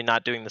usually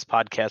not doing this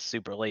podcast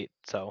super late,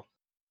 so.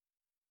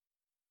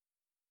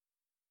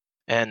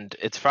 And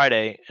it's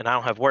Friday, and I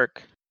don't have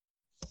work.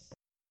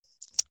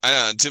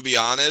 To be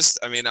honest,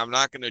 I mean, I'm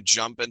not going to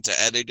jump into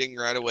editing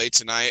right away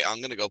tonight. I'm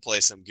going to go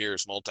play some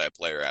Gears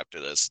multiplayer after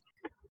this.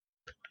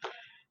 I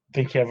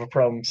think you have a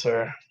problem,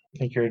 sir. I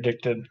think you're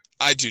addicted.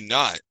 I do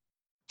not,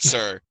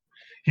 sir.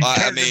 You I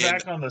turned mean- your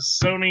back on the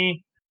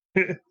Sony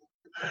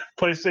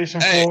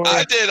PlayStation 4. Hey,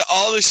 I did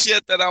all the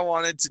shit that I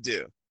wanted to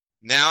do.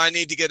 Now I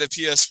need to get a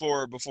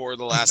PS4 before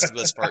The Last of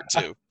Us Part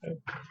 2.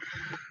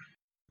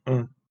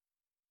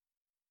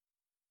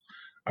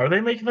 Are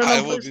they making that I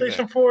on will be there.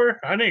 PlayStation 4?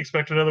 I didn't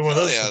expect another one of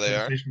Hell those yeah, for they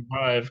are. PlayStation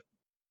 5.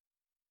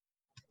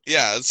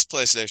 Yeah, it's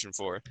PlayStation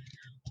 4.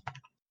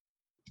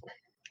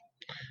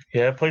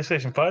 Yeah,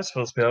 PlayStation 5 is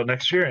supposed to be out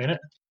next year, ain't it?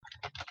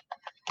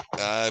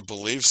 I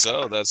believe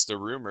so. That's the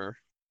rumor.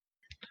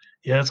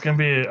 Yeah, it's gonna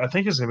be. I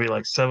think it's gonna be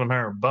like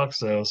 $700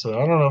 though. So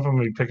I don't know if I'm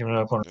gonna be picking it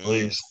up on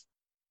release.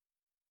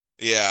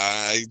 Yeah,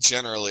 I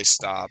generally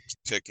stopped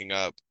picking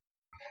up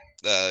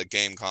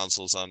game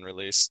consoles on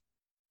release.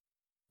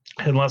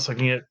 Unless I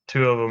can get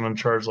two of them and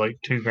charge like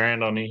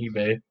 $2,000 on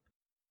eBay.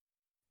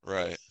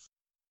 Right.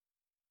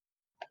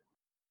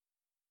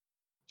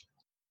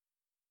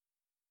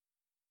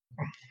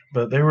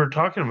 But they were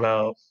talking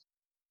about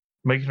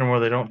making them where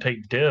they don't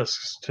take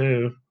discs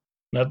too.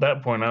 And at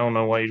that point, I don't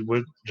know why you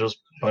would just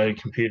buy a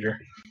computer.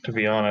 To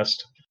be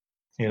honest,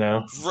 you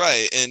know,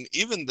 Right, and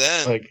even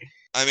then, like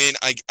I mean,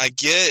 I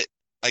get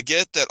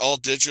that all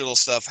digital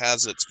stuff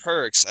has its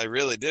perks. I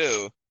really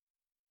do.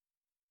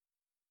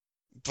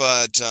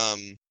 But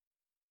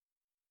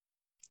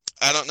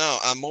I don't know.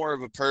 I'm more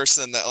of a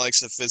person that likes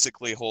to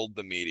physically hold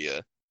the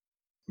media.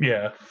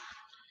 yeah,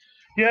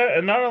 yeah,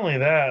 and not only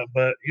that,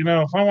 but you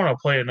know, if I want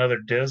to play another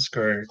disc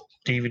or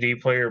DVD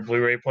player,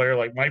 Blu-ray player,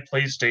 like my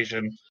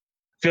PlayStation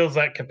fills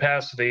that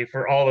capacity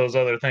for all those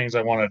other things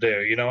I want to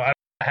do. You know, I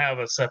don't have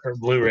a separate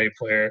Blu-ray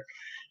player.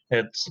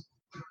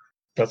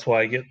 That's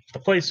why I get the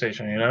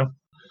PlayStation. You know.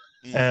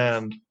 Mhm.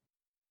 And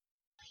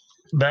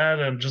that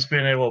and just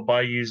being able to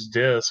buy used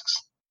discs,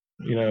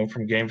 you know,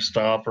 from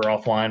GameStop or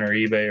offline or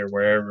eBay or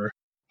wherever.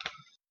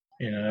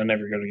 You know, I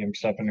never go to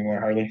GameStop anymore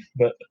hardly,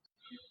 but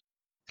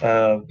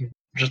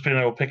just being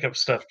able to pick up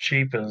stuff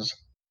cheap is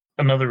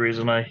another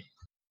reason I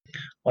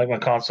like my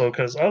console,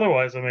 because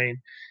otherwise, I mean,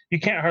 you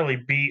can't hardly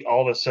beat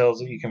all the sales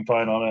that you can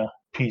find on a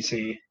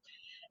PC.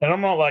 And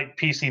I'm not like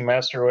PC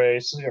Master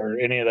Race or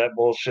any of that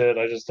bullshit.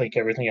 I just think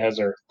everything has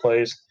their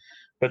place.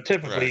 But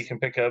typically, Right. you can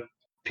pick up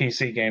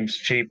PC games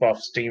cheap off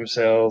Steam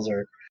sales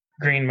or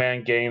Green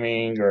Man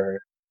Gaming or,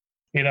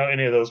 you know,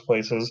 any of those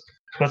places.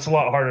 But it's a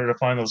lot harder to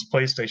find those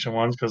PlayStation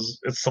ones because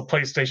it's the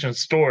PlayStation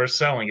store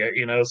selling it,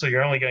 you know, so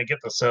you're only going to get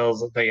the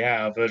sales that they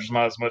have. There's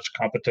not as much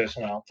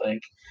competition, I don't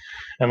think,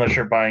 unless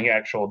you're buying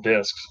actual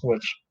discs,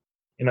 which,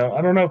 you know,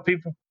 I don't know if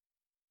people.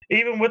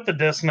 Even with the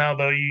disc now,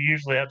 though, you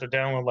usually have to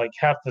download like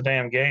half the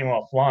damn game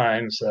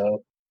offline.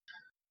 So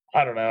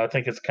I don't know. I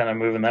think it's kind of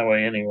moving that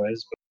way,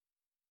 anyways.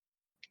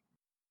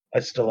 But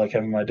I still like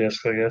having my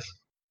disc, I guess.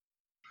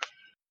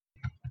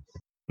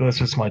 But that's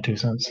just my 2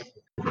 cents.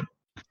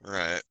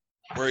 Right.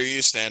 Where do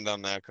you stand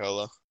on that,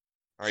 Cola?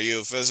 Are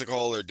you a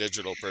physical or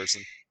digital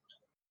person?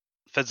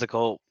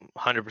 Physical,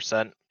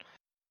 100%.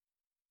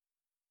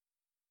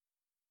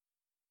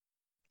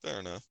 Fair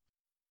enough.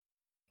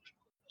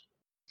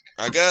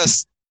 I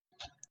guess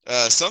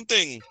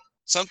something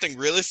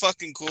really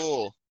fucking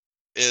cool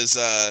is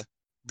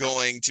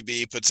going to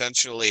be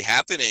potentially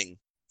happening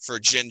for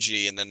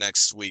Gingy in the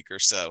next week or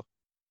so.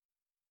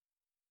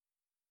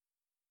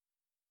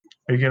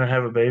 Are you gonna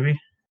have a baby?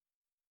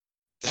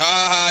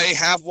 I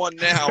have one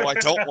now. I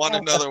don't want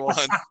another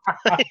one.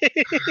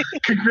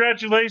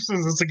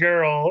 Congratulations, it's a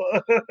girl.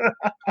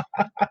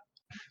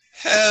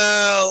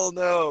 Hell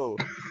no.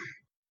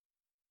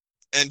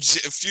 And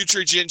future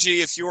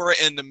Gingy, if you are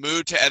in the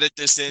mood to edit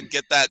this in,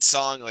 get that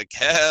song like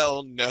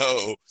hell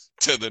no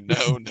to the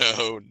no.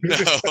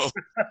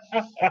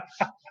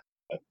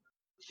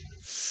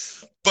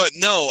 But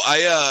no,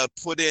 I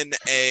put in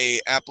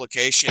a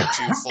application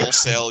to Full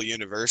Sail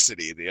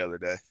University the other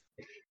day.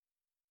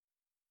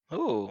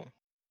 Ooh.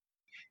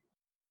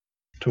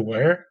 To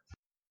where?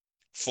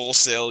 Full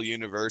Sail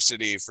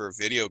University for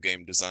video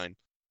game design.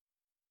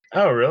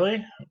 Oh,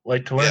 really?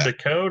 Like to learn Yeah. to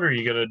code, or are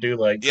you gonna do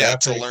like Yeah,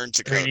 to graphic learn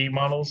to code. 3D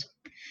models?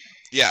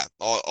 Yeah,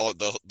 all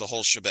the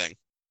whole shebang.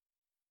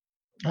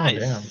 Oh, Nice.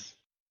 damn,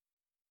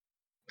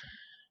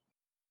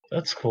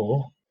 that's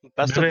cool.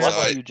 Best Do of they luck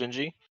have, to like- you,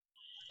 Gingy.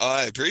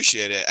 I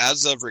appreciate it.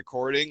 As of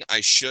recording,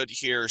 I should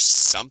hear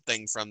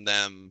something from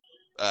them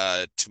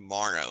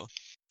tomorrow.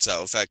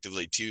 So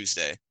effectively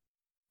Tuesday.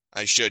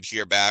 I should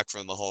hear back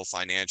from the whole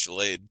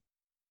financial aid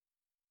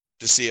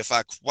to see if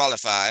I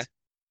qualify.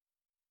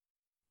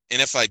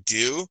 And if I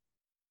do,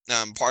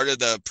 part of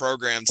the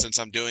program, since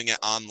I'm doing it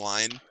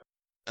online,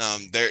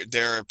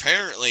 they're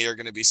apparently are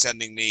going to be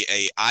sending me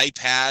a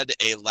iPad,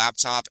 a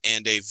laptop,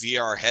 and a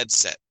VR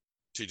headset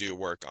to do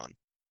work on.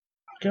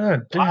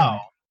 God damn.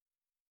 Wow.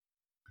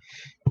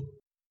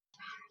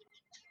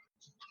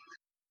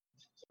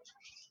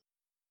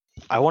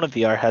 I want a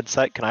VR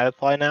headset. Can I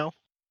apply now?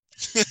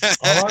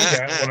 All I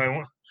got when I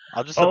went,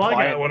 I'll just all I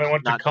apply got and when I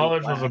went to not do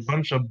college was a class.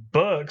 bunch of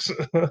books.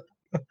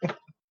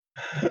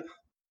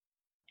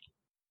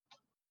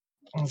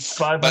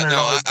 $500 But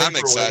no, I'm paperweights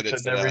excited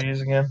I'd for never that.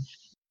 use again.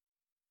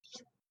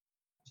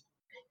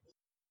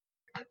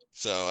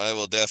 So I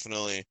will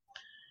definitely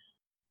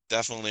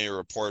definitely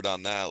report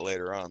on that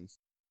later on.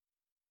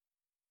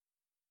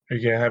 Are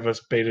you gonna have us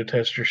beta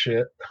test your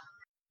shit?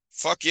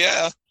 Fuck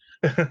yeah.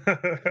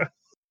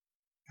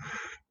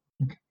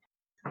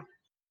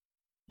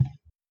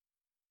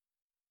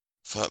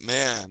 But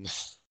man,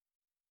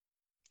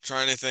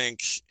 trying to think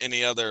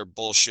any other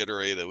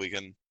bullshittery that we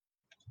can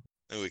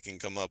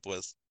come up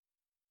with.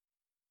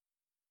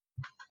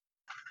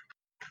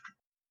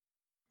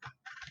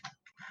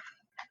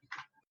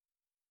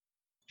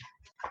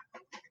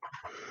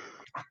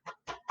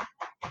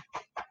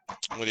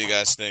 What do you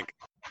guys think?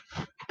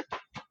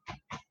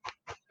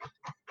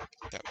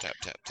 Tap, tap,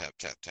 tap, tap,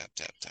 tap, tap,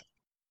 tap, tap.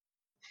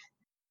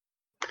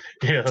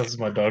 Yeah, that's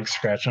my dog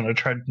scratching. I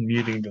tried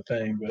muting the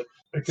thing, but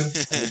I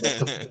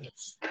couldn't.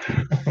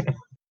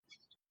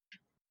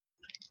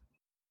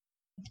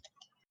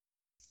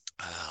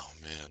 Oh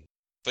man.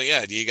 But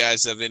yeah, do you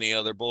guys have any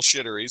other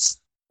bullshitteries?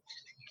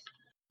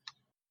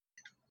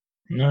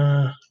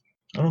 Nah,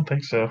 I don't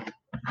think so.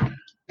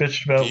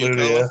 Bitched about Do you,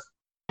 Ludia.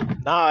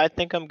 No, I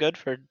think I'm good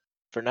for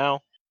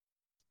now.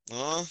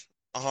 All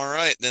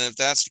right, then if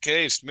that's the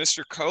case,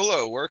 Mr.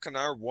 Colo, where can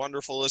our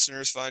wonderful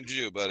listeners find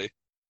you, buddy?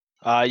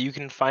 You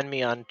can find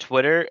me on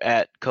Twitter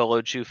at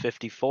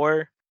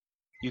Colochu54.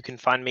 You can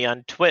find me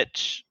on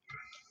Twitch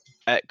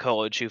at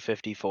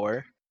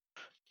Colochu54.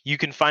 You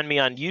can find me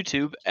on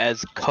YouTube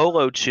as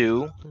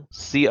Colochu,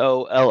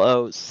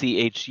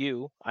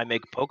 Colochu. I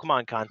make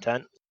Pokemon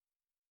content.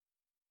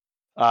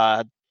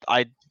 I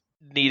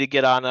need to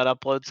get on that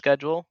upload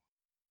schedule,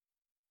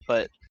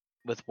 but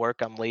with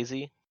work I'm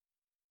lazy.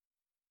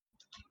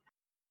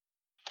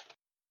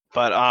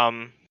 But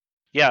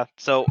yeah,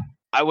 so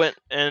I went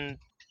and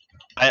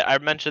I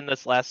mentioned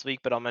this last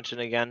week, but I'll mention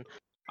it again.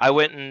 I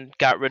went and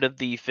got rid of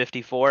the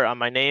 54 on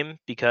my name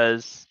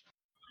because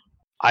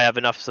I have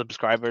enough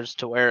subscribers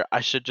to where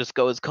I should just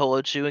go as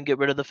Colochu and get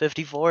rid of the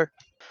 54.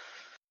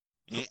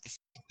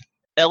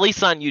 At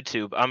least on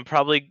YouTube. I'm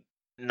probably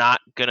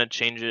not gonna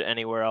change it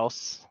anywhere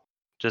else.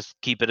 Just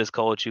keep it as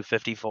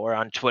Colochu54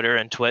 on Twitter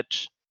and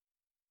Twitch.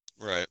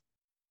 Right.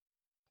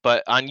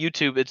 But on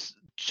YouTube, it's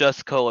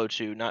just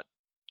Colochu.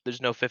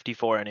 There's no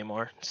 54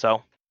 anymore.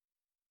 So.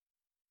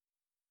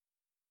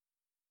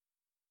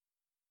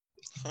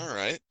 All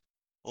right.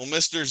 Well,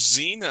 Mr.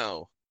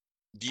 Zeno,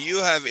 do you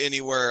have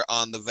anywhere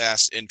on the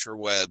vast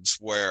interwebs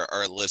where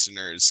our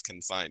listeners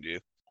can find you?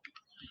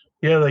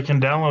 Yeah, they can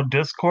download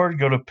Discord,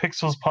 go to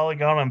Pixels,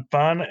 Polygon, and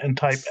Fun, and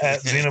type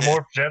at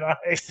Xenomorph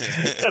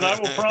Jedi, and I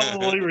will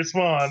probably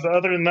respond.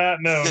 Other than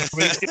that, no.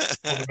 Me.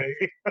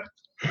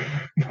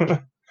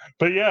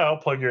 But yeah, I'll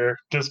plug your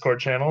Discord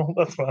channel.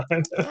 That's fine.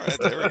 All right,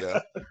 there we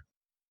go.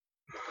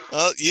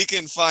 Well, you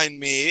can find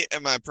me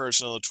at my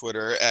personal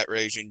Twitter at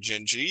Raging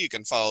Gingy. You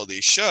can follow the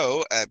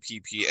show at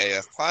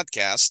PPAF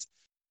Podcast.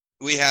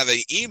 We have an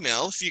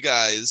email if you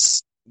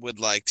guys would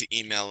like to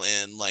email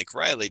in like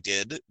Riley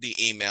did. The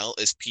email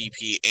is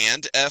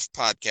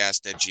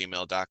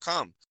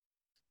ppandfpodcast@gmail.com.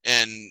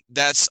 And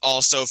that's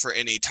also for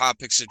any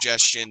topic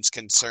suggestions,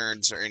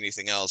 concerns, or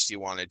anything else you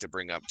wanted to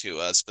bring up to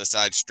us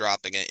besides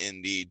dropping it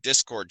in the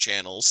Discord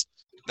channels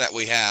that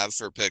we have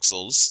for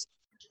Pixels.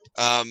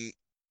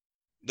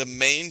 The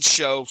main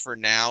show for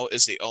now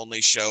is the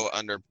only show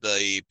under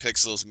the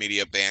Pixels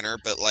Media banner,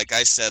 but like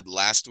I said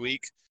last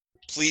week,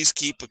 please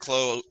keep a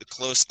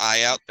close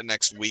eye out the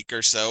next week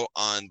or so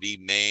on the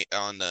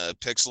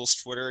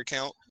Pixels Twitter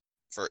account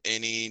for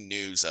any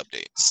news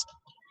updates.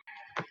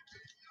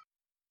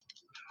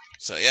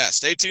 So yeah,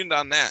 stay tuned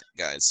on that,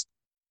 guys.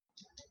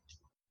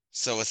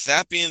 So with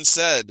that being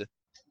said,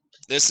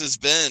 this has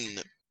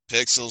been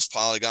Pixels,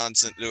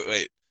 Polygons, and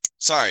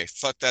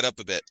fuck that up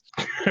a bit.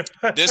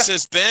 This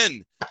has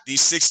been the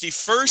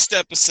 61st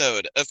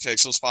episode of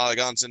Pixels,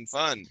 Polygons, and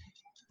Fun,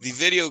 the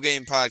video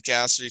game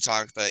podcast where we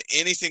talk about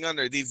anything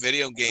under the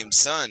video game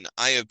sun.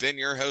 I have been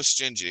your host,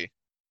 Gingy.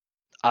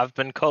 I've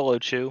been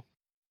Colochu.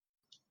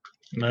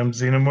 And I'm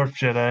Xenomorph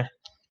Jedi.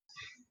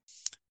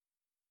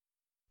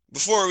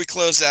 Before we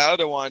close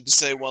out, I wanted to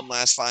say one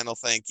last final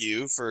thank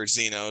you for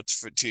Zeno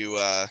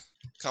to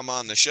come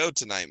on the show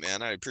tonight,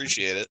 man. I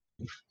appreciate it.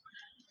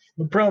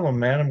 No problem,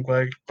 man. I'm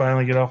glad you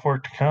finally get off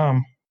work to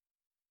come.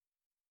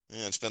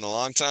 Yeah, it's been a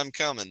long time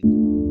coming.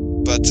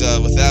 But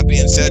with that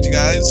being said, you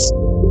guys,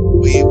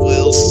 we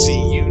will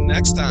see you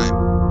next time.